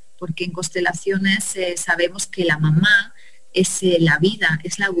papá? Porque en constelaciones sabemos que la mamá es la vida,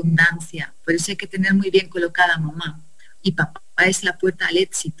 es la abundancia. Por eso hay que tener muy bien colocada mamá. Y papá es la puerta al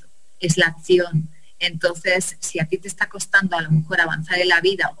éxito, es la acción. Entonces, si a ti te está costando a lo mejor avanzar en la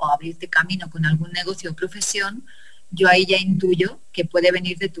vida o abrirte camino con algún negocio o profesión, yo ahí ya intuyo que puede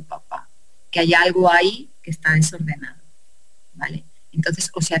venir de tu papá, que hay algo ahí que está desordenado, ¿vale? Entonces,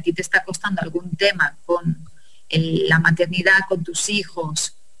 o si a ti te está costando algún tema con la maternidad, con tus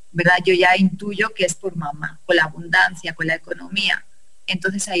hijos, ¿verdad? Yo ya intuyo que es por mamá, con la abundancia, con la economía.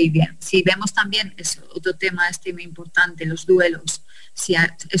 Entonces ahí bien. Si vemos también, es otro tema muy importante, los duelos. Si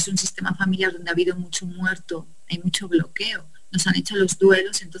es un sistema familiar donde ha habido mucho muerto, hay mucho bloqueo, nos han hecho los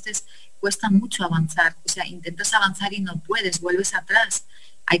duelos, entonces cuesta mucho avanzar. O sea, intentas avanzar y no puedes, vuelves atrás.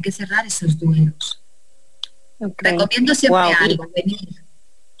 Hay que cerrar esos duelos. Okay. Recomiendo siempre algo, venir.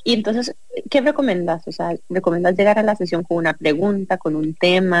 Y entonces, ¿qué recomiendas? O sea, ¿recomiendas llegar a la sesión con una pregunta, con un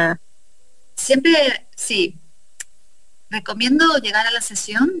tema? Siempre, sí. Recomiendo llegar a la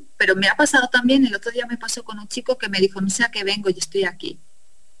sesión, pero me ha pasado también, el otro día me pasó con un chico que me dijo, no sé a qué vengo, yo estoy aquí.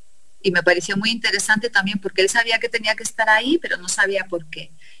 Y me pareció muy interesante también porque él sabía que tenía que estar ahí, pero no sabía por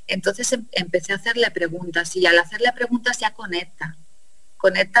qué. Entonces empecé a hacerle preguntas y al hacerle preguntas ya conecta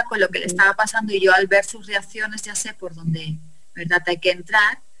con lo que le estaba pasando y yo al ver sus reacciones ya sé por dónde, ¿verdad? Hay que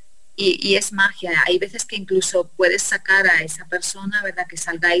entrar. Y es magia. Hay veces que incluso puedes sacar a esa persona, ¿verdad? Que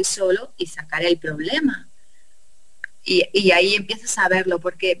salga él solo y sacar el problema. Y ahí empiezas a verlo,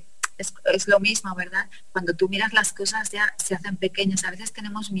 porque es lo mismo, ¿verdad? Cuando tú miras las cosas ya se hacen pequeñas. A veces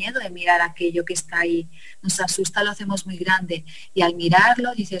tenemos miedo de mirar aquello que está ahí. Nos asusta, lo hacemos muy grande. Y al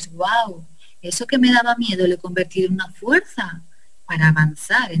mirarlo dices, wow, eso que me daba miedo lo he convertido en una fuerza para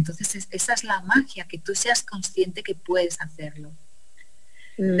avanzar. Entonces esa es la magia, que tú seas consciente que puedes hacerlo.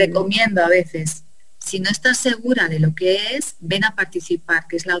 Recomiendo a veces, si no estás segura de lo que es, ven a participar,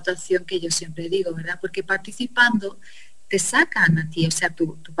 que es la otra opción que yo siempre digo, ¿verdad? Porque participando te sacan a ti, o sea,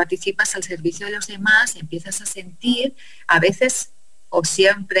 tú participas al servicio de los demás y empiezas a sentir, a veces o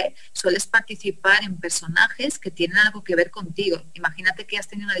siempre sueles participar en personajes que tienen algo que ver contigo. Imagínate que has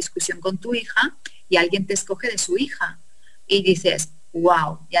tenido una discusión con tu hija y alguien te escoge de su hija y dices,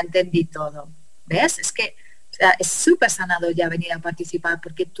 wow, ya entendí todo. ¿Ves? Es que o sea, es súper sanador ya venir a participar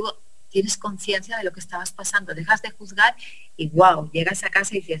porque tú tienes conciencia de lo que estabas pasando, dejas de juzgar y wow, llegas a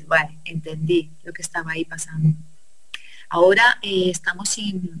casa y dices, vale, entendí lo que estaba ahí pasando. Ahora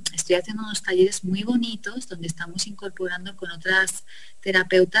estoy haciendo unos talleres muy bonitos donde estamos incorporando con otras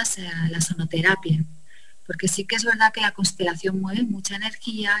terapeutas la sonoterapia, porque sí que es verdad que la constelación mueve mucha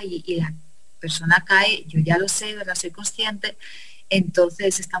energía y la persona cae, yo ya lo sé, ¿verdad? Soy consciente,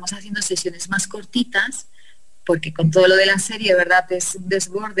 entonces estamos haciendo sesiones más cortitas, porque con todo lo de la serie, ¿verdad? Es un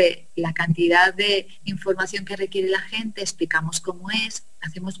desborde la cantidad de información que requiere la gente, explicamos cómo es,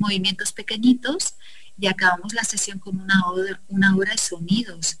 hacemos movimientos pequeñitos y acabamos la sesión con una hora de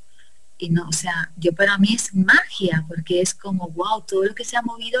sonidos. Y no, o sea, para mí es magia, porque es como, wow, todo lo que se ha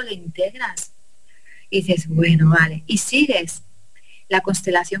movido lo integras. Y dices, bueno, vale, y sigues. La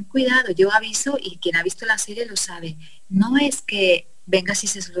constelación, cuidado, yo aviso, y quien ha visto la serie lo sabe, no es que vengas y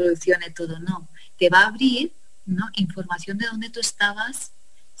se solucione todo, no. Te va a abrir, ¿no?, información de dónde tú estabas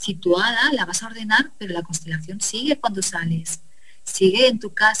situada, la vas a ordenar, pero la constelación sigue cuando sales. Sigue en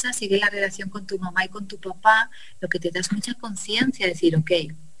tu casa, sigue la relación con tu mamá y con tu papá, lo que te das mucha conciencia, decir, ok,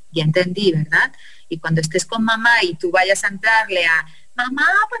 ya entendí, ¿verdad? Y cuando estés con mamá y tú vayas a entrarle a, mamá,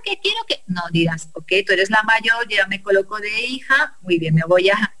 porque quiero que... No, dirás, ok, tú eres la mayor, ya me coloco de hija, muy bien, me voy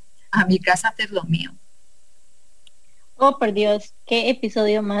a mi casa a hacer lo mío. Oh, por Dios, qué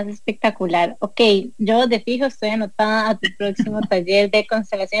episodio más espectacular. Ok, yo de fijo estoy anotada a tu próximo taller de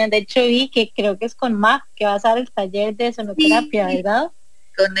constelaciones. De hecho, vi que creo que es con Mac que vas a dar el taller de sonoterapia, sí, ¿verdad?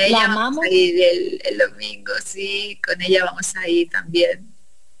 Con ella vamos a ir el domingo, sí, con ella vamos a ir también.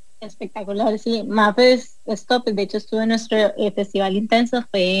 Espectacular, sí. Maf es top. De hecho, estuve en nuestro festival intenso,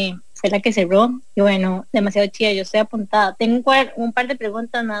 fue la que cerró. Y bueno, demasiado chida, yo estoy apuntada. Tengo un par de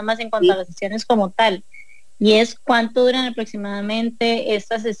preguntas nada más en cuanto a las sesiones como tal. Y es cuánto duran aproximadamente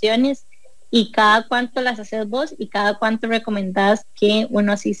estas sesiones y cada cuánto las haces vos y cada cuánto recomendás que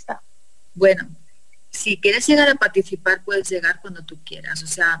uno asista. Bueno, si quieres llegar a participar, puedes llegar cuando tú quieras. O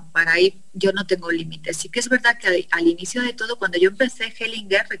sea, para ir yo no tengo límites. Sí que es verdad que al inicio de todo, cuando yo empecé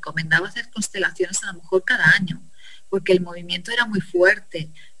Hellinger, recomendaba hacer constelaciones a lo mejor cada año, porque el movimiento era muy fuerte,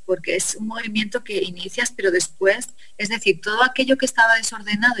 porque es un movimiento que inicias, pero después, es decir, todo aquello que estaba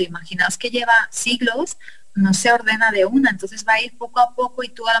desordenado, imaginaos que lleva siglos, no se ordena de una, entonces va a ir poco a poco y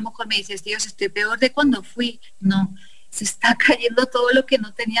tú a lo mejor me dices, Dios, estoy peor de cuando fui. No, se está cayendo todo lo que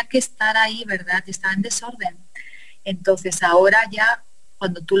no tenía que estar ahí, ¿verdad? Está en desorden. Entonces ahora ya,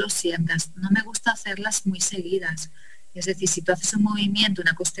 cuando tú lo sientas, no me gusta hacerlas muy seguidas. Es decir, si tú haces un movimiento,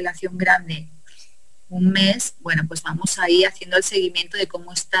 una constelación grande, un mes, bueno, pues vamos ahí haciendo el seguimiento de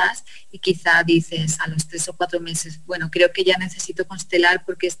cómo estás y quizá dices a los 3 o 4 meses, bueno, creo que ya necesito constelar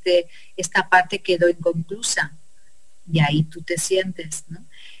porque esta parte quedó inconclusa. Y ahí tú te sientes, ¿no?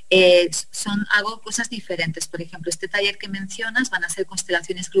 Hago cosas diferentes. Por ejemplo, este taller que mencionas van a ser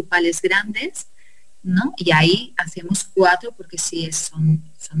constelaciones grupales grandes, ¿no? Y ahí hacemos 4 porque sí, son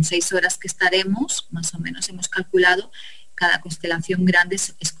 6 horas que estaremos, más o menos hemos calculado. Cada constelación grande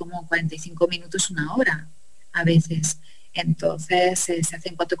es como 45 minutos, 1 hora a veces. Entonces se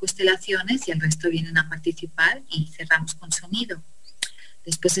hacen 4 constelaciones y el resto vienen a participar y cerramos con sonido.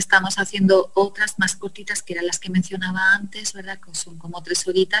 Después estamos haciendo otras más cortitas que eran las que mencionaba antes, ¿verdad? Que son como 3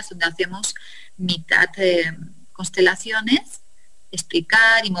 horitas donde hacemos mitad constelaciones,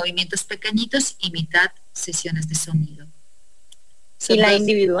 explicar y movimientos pequeñitos y mitad sesiones de sonido. ¿Y la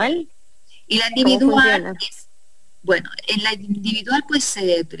individual? Y la individual es, bueno, en la individual puedes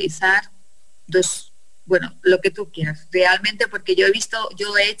utilizar lo que tú quieras, realmente, porque yo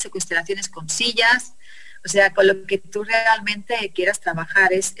he hecho constelaciones con sillas, o sea, con lo que tú realmente quieras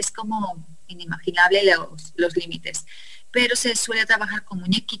trabajar, es como inimaginable los límites, pero se suele trabajar con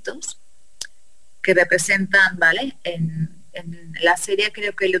muñequitos que representan, ¿vale? En la serie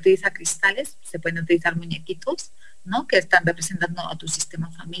creo que él utiliza cristales, se pueden utilizar muñequitos, ¿no?, que están representando a tu sistema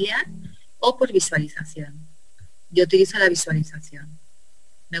familiar, o por visualización. Yo utilizo la visualización.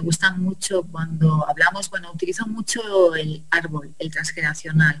 Me gusta mucho cuando hablamos, utilizo mucho el árbol, el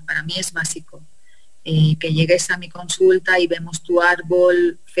transgeneracional. Para mí es básico. Que llegues a mi consulta y vemos tu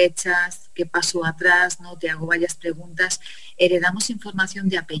árbol, fechas, qué pasó atrás, ¿no? Te hago varias preguntas. Heredamos información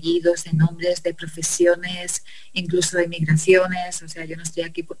de apellidos, de nombres, de profesiones, incluso de migraciones. O sea, yo no estoy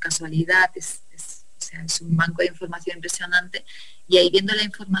aquí por casualidad. Es un banco de información impresionante. Y ahí viendo la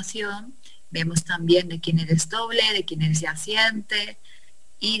información, vemos también de quién eres doble, de quién eres yaciente,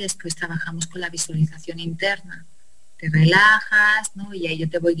 y después trabajamos con la visualización interna. Te relajas, ¿no? Y ahí yo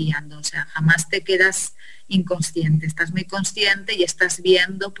te voy guiando. O sea, jamás te quedas inconsciente. Estás muy consciente y estás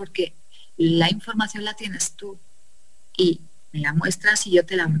viendo porque la información la tienes tú. Y me la muestras y yo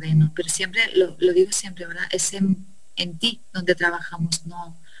te la ordeno. Pero siempre, lo digo siempre, ¿verdad? Es en ti donde trabajamos.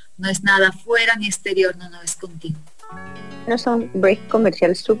 No es nada fuera ni exterior, no, es contigo. No son break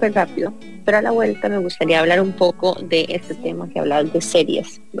comercial súper rápido, pero a la vuelta me gustaría hablar un poco de este tema que hablabas de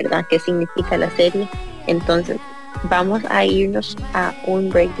series, ¿verdad? ¿Qué significa la serie? Entonces, vamos a irnos a un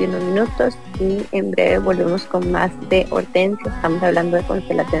break de unos minutos y en breve volvemos con más de Hortensia. Estamos hablando de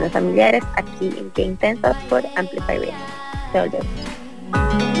constelaciones familiares aquí en Qué Intensas por Amplify Radio. Te volvemos.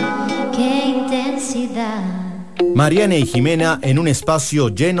 Qué intensidad. Mariana y Jimena en un espacio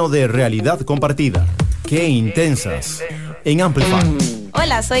lleno de realidad compartida. Qué intensas en Amplify.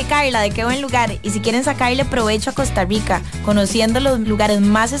 Hola, soy Carla de Qué Buen Lugar y si quieren sacarle provecho a Costa Rica, conociendo los lugares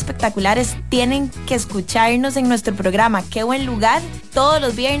más espectaculares, tienen que escucharnos en nuestro programa Qué Buen Lugar todos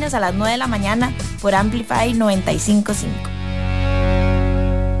los viernes a las 9 de la mañana por Amplify 95.5.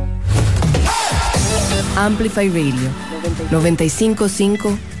 Amplify Radio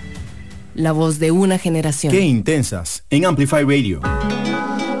 95.5, la voz de una generación. Qué intensas en Amplify Radio.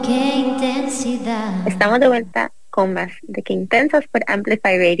 Qué intensidad. Estamos de vuelta con más de Qué Intensas por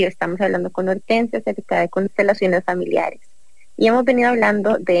Amplify Radio. Estamos hablando con Hortensia acerca de constelaciones familiares. Y hemos venido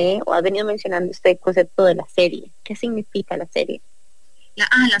hablando o ha venido mencionando este concepto de la serie. ¿Qué significa la serie?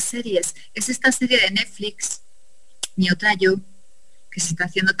 Las series. Es esta serie de Netflix, Mi Otra Yo, que se está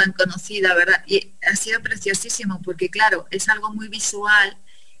haciendo tan conocida, ¿verdad? Y ha sido preciosísimo porque, claro, es algo muy visual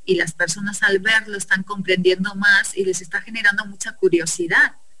y las personas al verlo están comprendiendo más y les está generando mucha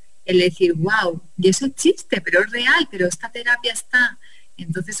curiosidad. El decir, wow, y eso existe, pero es real, pero esta terapia está.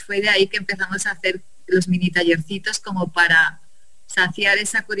 Entonces fue de ahí que empezamos a hacer los mini tallercitos como para saciar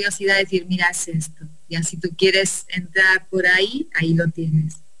esa curiosidad, decir, mira, es esto. Y así tú quieres entrar por ahí, ahí lo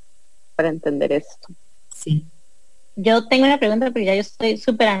tienes. Para entender esto. Sí. Yo tengo una pregunta porque ya yo estoy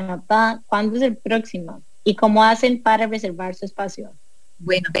súper anotada. ¿Cuándo es el próximo? ¿Y cómo hacen para reservar su espacio?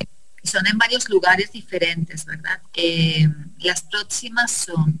 Bueno, son en varios lugares diferentes, ¿verdad? Las próximas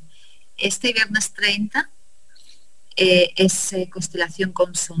son este viernes 30, es constelación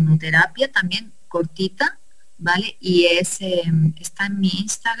con sonoterapia, también cortita, ¿vale? Y está en mi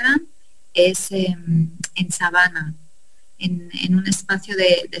Instagram, es en Sabana, en un espacio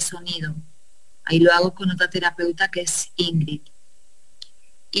de sonido. Ahí lo hago con otra terapeuta que es Ingrid.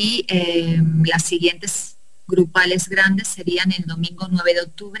 Y las siguientes grupales grandes serían el domingo 9 de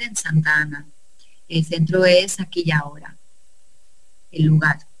octubre en Santa Ana. El centro es Aquí y Ahora, el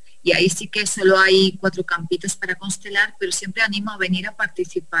lugar. Y ahí sí que solo hay 4 campitos para constelar, pero siempre animo a venir a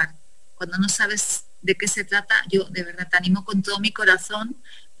participar. Cuando no sabes de qué se trata, yo de verdad te animo con todo mi corazón,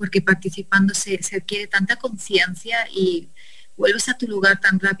 porque participando se adquiere tanta conciencia y vuelves a tu lugar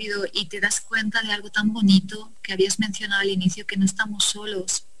tan rápido y te das cuenta de algo tan bonito que habías mencionado al inicio, que no estamos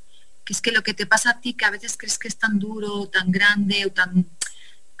solos, que es que lo que te pasa a ti, que a veces crees que es tan duro, tan grande, o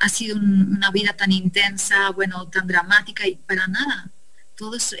ha sido una vida tan intensa, bueno, tan dramática, y para nada.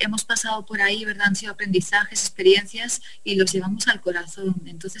 Todos hemos pasado por ahí, ¿verdad? Han sido aprendizajes, experiencias, y los llevamos al corazón.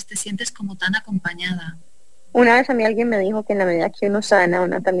 Entonces te sientes como tan acompañada. Una vez a mí alguien me dijo que en la medida que uno sana,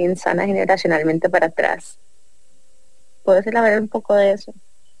 uno también sana generacionalmente para atrás. ¿Puedes elaborar un poco de eso?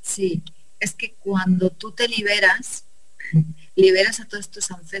 Sí, es que cuando tú te liberas a todos tus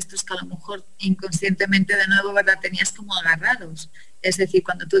ancestros que a lo mejor inconscientemente de nuevo, ¿verdad?, tenías como agarrados. Es decir,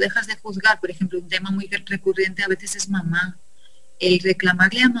 cuando tú dejas de juzgar, por ejemplo, un tema muy recurrente a veces es mamá. El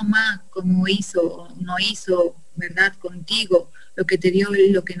reclamarle a mamá cómo hizo o no hizo, ¿verdad?, contigo, lo que te dio y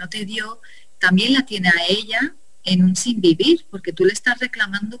lo que no te dio, también la tiene a ella en un sin vivir, porque tú le estás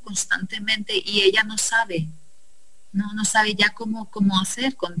reclamando constantemente y ella no sabe. No sabe ya cómo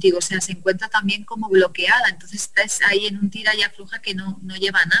hacer contigo, o sea, se encuentra también como bloqueada, entonces estás ahí en un tira y afloja que no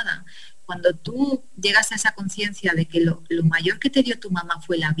lleva a nada. Cuando tú llegas a esa conciencia de que lo mayor que te dio tu mamá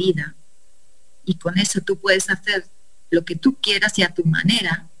fue la vida, y con eso tú puedes hacer lo que tú quieras y a tu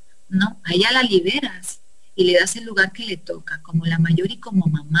manera, ¿no? A ella la liberas y le das el lugar que le toca, como la mayor y como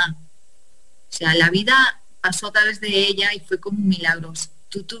mamá. O sea, la vida pasó a través de ella y fue como un milagro.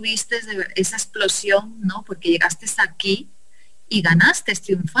 Tú tuviste esa explosión, ¿no? Porque llegaste aquí y ganaste,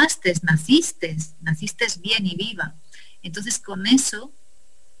 triunfaste, naciste bien y viva. Entonces con eso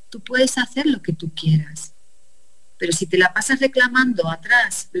tú puedes hacer lo que tú quieras. Pero si te la pasas reclamando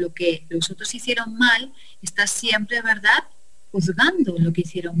atrás lo que los otros hicieron mal, estás siempre, ¿verdad?, juzgando lo que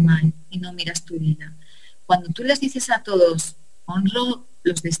hicieron mal y no miras tu vida. Cuando tú les dices a todos, honro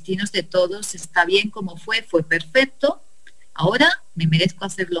los destinos de todos, está bien como fue perfecto, ahora me merezco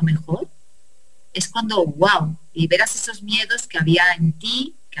hacerlo mejor, es cuando, wow, liberas esos miedos que había en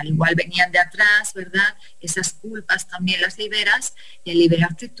ti, que al igual venían de atrás, ¿verdad? Esas culpas también las liberas, y al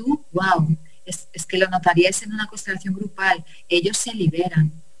liberarte tú, wow, es que lo notarías en una constelación grupal, ellos se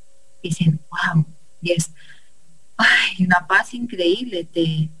liberan, y dicen, wow, y es, ay, una paz increíble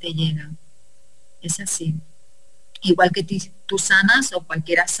te llega, es así. igual que tú sanas o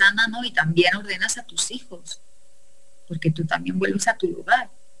cualquiera sana, ¿no? Y también ordenas a tus hijos, porque tú también vuelves a tu lugar.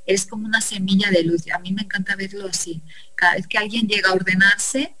 Es como una semilla de luz. A mí me encanta verlo así. Cada vez que alguien llega a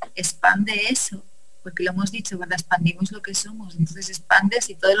ordenarse, expande eso, porque lo hemos dicho, ¿verdad? Expandimos lo que somos. Entonces expandes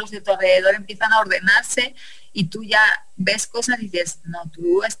y todos los de tu alrededor empiezan a ordenarse y tú ya ves cosas y dices, no,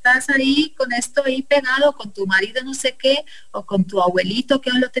 tú estás ahí con esto ahí pegado, con tu marido no sé qué, o con tu abuelito que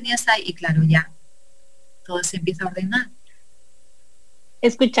aún lo tenías ahí. Y claro, ya, todo se empieza a ordenar.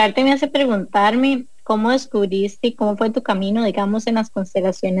 Escucharte me hace preguntarme cómo descubriste y cómo fue tu camino, digamos, en las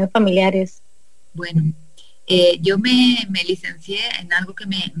constelaciones familiares. Bueno, yo me licencié en algo que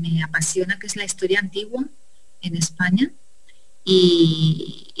me apasiona, que es la historia antigua en España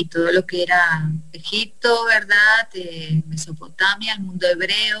y todo lo que era Egipto, ¿verdad? Mesopotamia, el mundo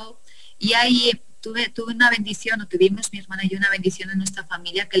hebreo. Y ahí tuve una bendición, o tuvimos mi hermana y yo una bendición en nuestra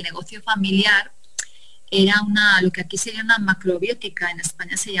familia, que el negocio familiar era lo que aquí sería una macrobiótica, en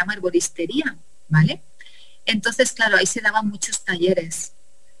España se llama herboristería, ¿vale? Entonces, claro, ahí se daban muchos talleres.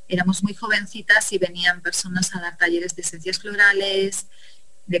 Éramos muy jovencitas y venían personas a dar talleres de esencias florales,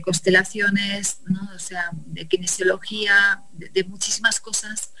 de constelaciones, ¿no? O sea, de kinesiología, de muchísimas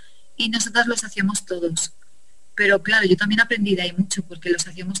cosas, y nosotras los hacíamos todos. Pero claro, yo también aprendí de ahí mucho, porque los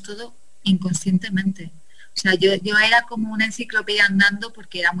hacíamos todo inconscientemente. O sea, yo era como una enciclopedia andando,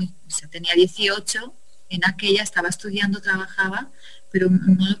 porque tenía 18, en aquella estaba estudiando, trabajaba, pero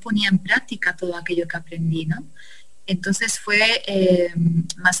no lo ponía en práctica todo aquello que aprendí, ¿no? Entonces fue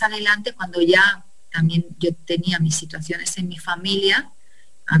más adelante cuando ya también yo tenía mis situaciones en mi familia,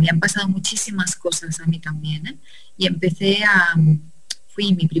 habían pasado muchísimas cosas a mí también, ¿eh? Y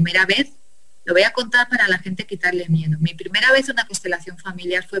fui mi primera vez, lo voy a contar para la gente quitarle miedo. Mi primera vez en una constelación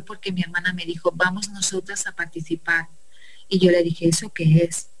familiar fue porque mi hermana me dijo, vamos nosotras a participar. Y yo le dije, ¿eso qué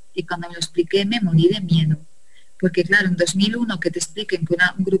es? Y cuando me lo expliqué me morí de miedo. Porque claro, en 2001 que te expliquen que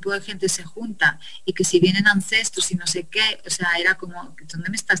un grupo de gente se junta y que si vienen ancestros y no sé qué, o sea, era como, ¿dónde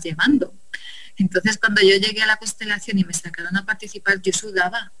me estás llevando? Entonces cuando yo llegué a la constelación y me sacaron a participar, yo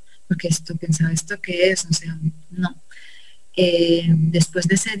sudaba, porque pensaba, ¿esto qué es? O sea, no. Después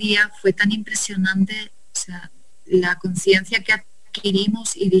de ese día fue tan impresionante, o sea, la conciencia que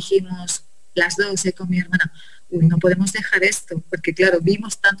adquirimos y dijimos, las dos, con mi hermana, uy, no podemos dejar esto, porque claro,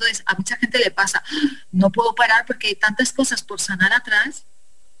 vimos tanto, a mucha gente le pasa, no puedo parar porque hay tantas cosas por sanar atrás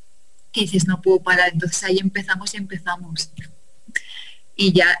que dices, no puedo parar. Entonces ahí empezamos.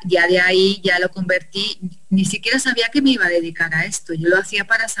 Y ya de ahí ya lo convertí, ni siquiera sabía que me iba a dedicar a esto, yo lo hacía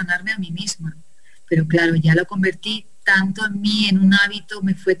para sanarme a mí misma, pero claro, ya lo convertí tanto en mí, en un hábito,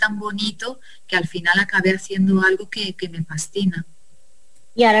 me fue tan bonito que al final acabé haciendo algo que me fascina.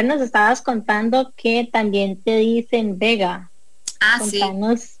 Y ahora nos estabas contando que también te dicen Vega.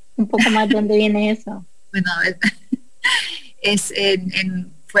 Contanos un poco más de dónde viene eso. Bueno, a ver,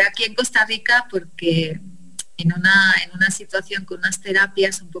 fue aquí en Costa Rica porque en una situación con unas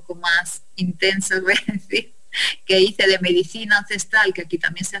terapias un poco más intensas, voy a decir, que hice de medicina ancestral, que aquí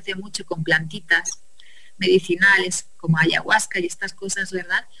también se hace mucho con plantitas medicinales como ayahuasca y estas cosas,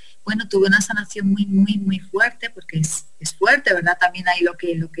 ¿verdad? Bueno, tuve una sanación muy, muy, muy fuerte, porque es fuerte, ¿verdad? También hay lo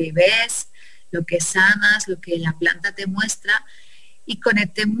que ves, lo que sanas, lo que la planta te muestra, y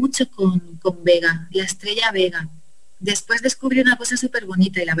conecté mucho con Vega, la estrella Vega. Después descubrí una cosa súper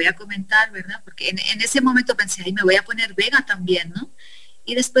bonita y la voy a comentar, ¿verdad? Porque en ese momento pensé, ay, me voy a poner Vega también, ¿no?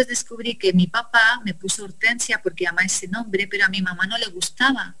 Y después descubrí que mi papá me puso Hortensia porque ama ese nombre, pero a mi mamá no le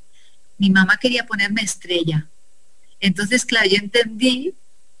gustaba. Mi mamá quería ponerme Estrella. Entonces, claro, yo entendí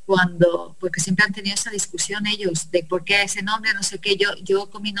porque siempre han tenido esa discusión ellos de por qué ese nombre, no sé qué, yo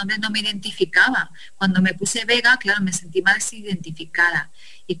con mi nombre no me identificaba. Cuando me puse Vega, claro, me sentí más desidentificada.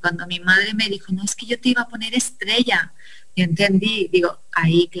 Y cuando mi madre me dijo, no, es que yo te iba a poner Estrella, yo entendí, digo,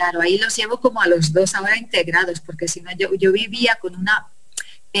 ahí, claro, ahí los llevo como a los dos ahora integrados, porque si no, yo vivía con una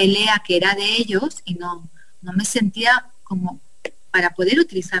pelea que era de ellos y no me sentía como para poder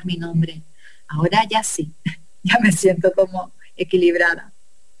utilizar mi nombre. Ahora ya sí, ya me siento como equilibrada.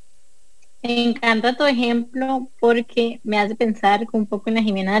 Me encanta tu ejemplo porque me hace pensar un poco en la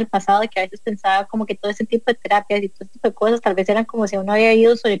Jimena del pasado, que a veces pensaba como que todo ese tipo de terapias y todo ese tipo de cosas tal vez eran como si uno había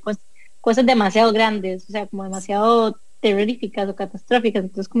ido sobre cosas demasiado grandes, o sea, como demasiado terroríficas o catastróficas.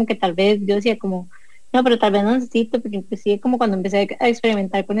 Entonces como que tal vez yo decía como, no, pero tal vez no necesito, porque inclusive como cuando empecé a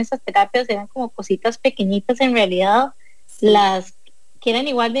experimentar con esas terapias eran como cositas pequeñitas en realidad, las que eran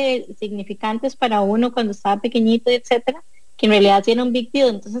igual de significantes para uno cuando estaba pequeñito, etcétera, que en realidad sí era un big deal.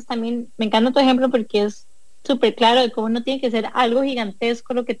 Entonces también me encanta tu ejemplo porque es súper claro de cómo no tiene que ser algo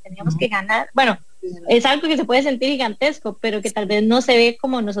gigantesco lo que teníamos que ganar, bueno, es algo que se puede sentir gigantesco, pero que tal vez no se ve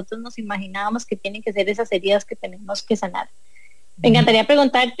como nosotros nos imaginábamos que tienen que ser esas heridas que tenemos que sanar. Me encantaría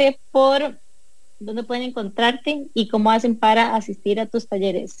preguntarte por dónde pueden encontrarte y cómo hacen para asistir a tus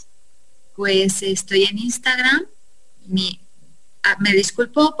talleres. Pues estoy en Instagram. Me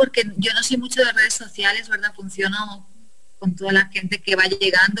disculpo porque yo no soy mucho de redes sociales, ¿verdad? Funciono con toda la gente que va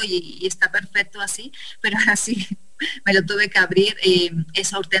llegando y está perfecto así, pero ahora sí me lo tuve que abrir.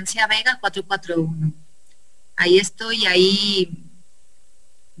 Es Hortensia Vega 441. Ahí estoy, ahí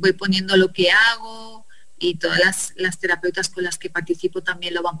voy poniendo lo que hago y todas las terapeutas con las que participo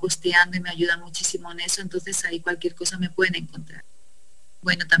también lo van posteando y me ayudan muchísimo en eso, entonces ahí cualquier cosa me pueden encontrar.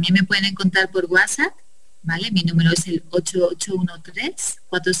 Bueno, también me pueden encontrar por WhatsApp, ¿vale? Mi número es el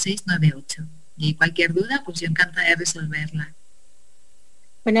 8813-4698. Y cualquier duda, pues yo encantada de resolverla.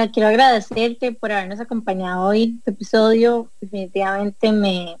 Bueno, quiero agradecerte por habernos acompañado hoy. Este episodio definitivamente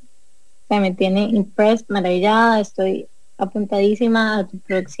me tiene impressed, maravillada. Estoy apuntadísima a tu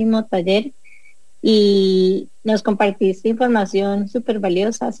próximo taller y nos compartiste información súper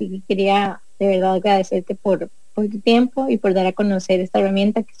valiosa, así que quería de verdad agradecerte por tu tiempo y por dar a conocer esta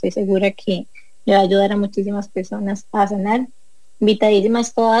herramienta que estoy segura que le va a ayudar a muchísimas personas a sanar.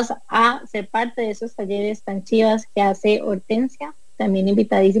 Invitadísimas todas a ser parte de esos talleres tan chivas que hace Hortensia. También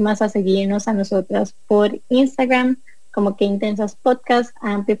invitadísimas a seguirnos a nosotras por Instagram como Que Intensas Podcast,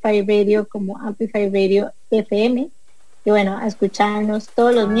 a Amplify Radio como Amplify Radio FM. Y bueno, a escucharnos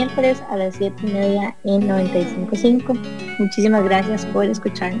todos los miércoles a las 7:30 en 95.5. Muchísimas gracias por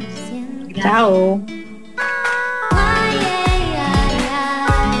escucharnos. Gracias. Chao.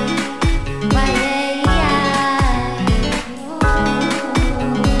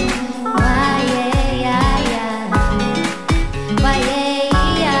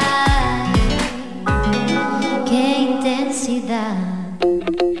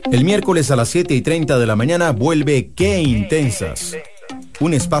 El miércoles a las 7:30 de la mañana vuelve Qué Intensas,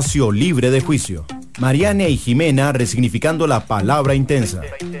 un espacio libre de juicio. Mariana y Jimena resignificando la palabra intensa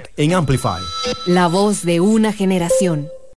en Amplify. La voz de una generación.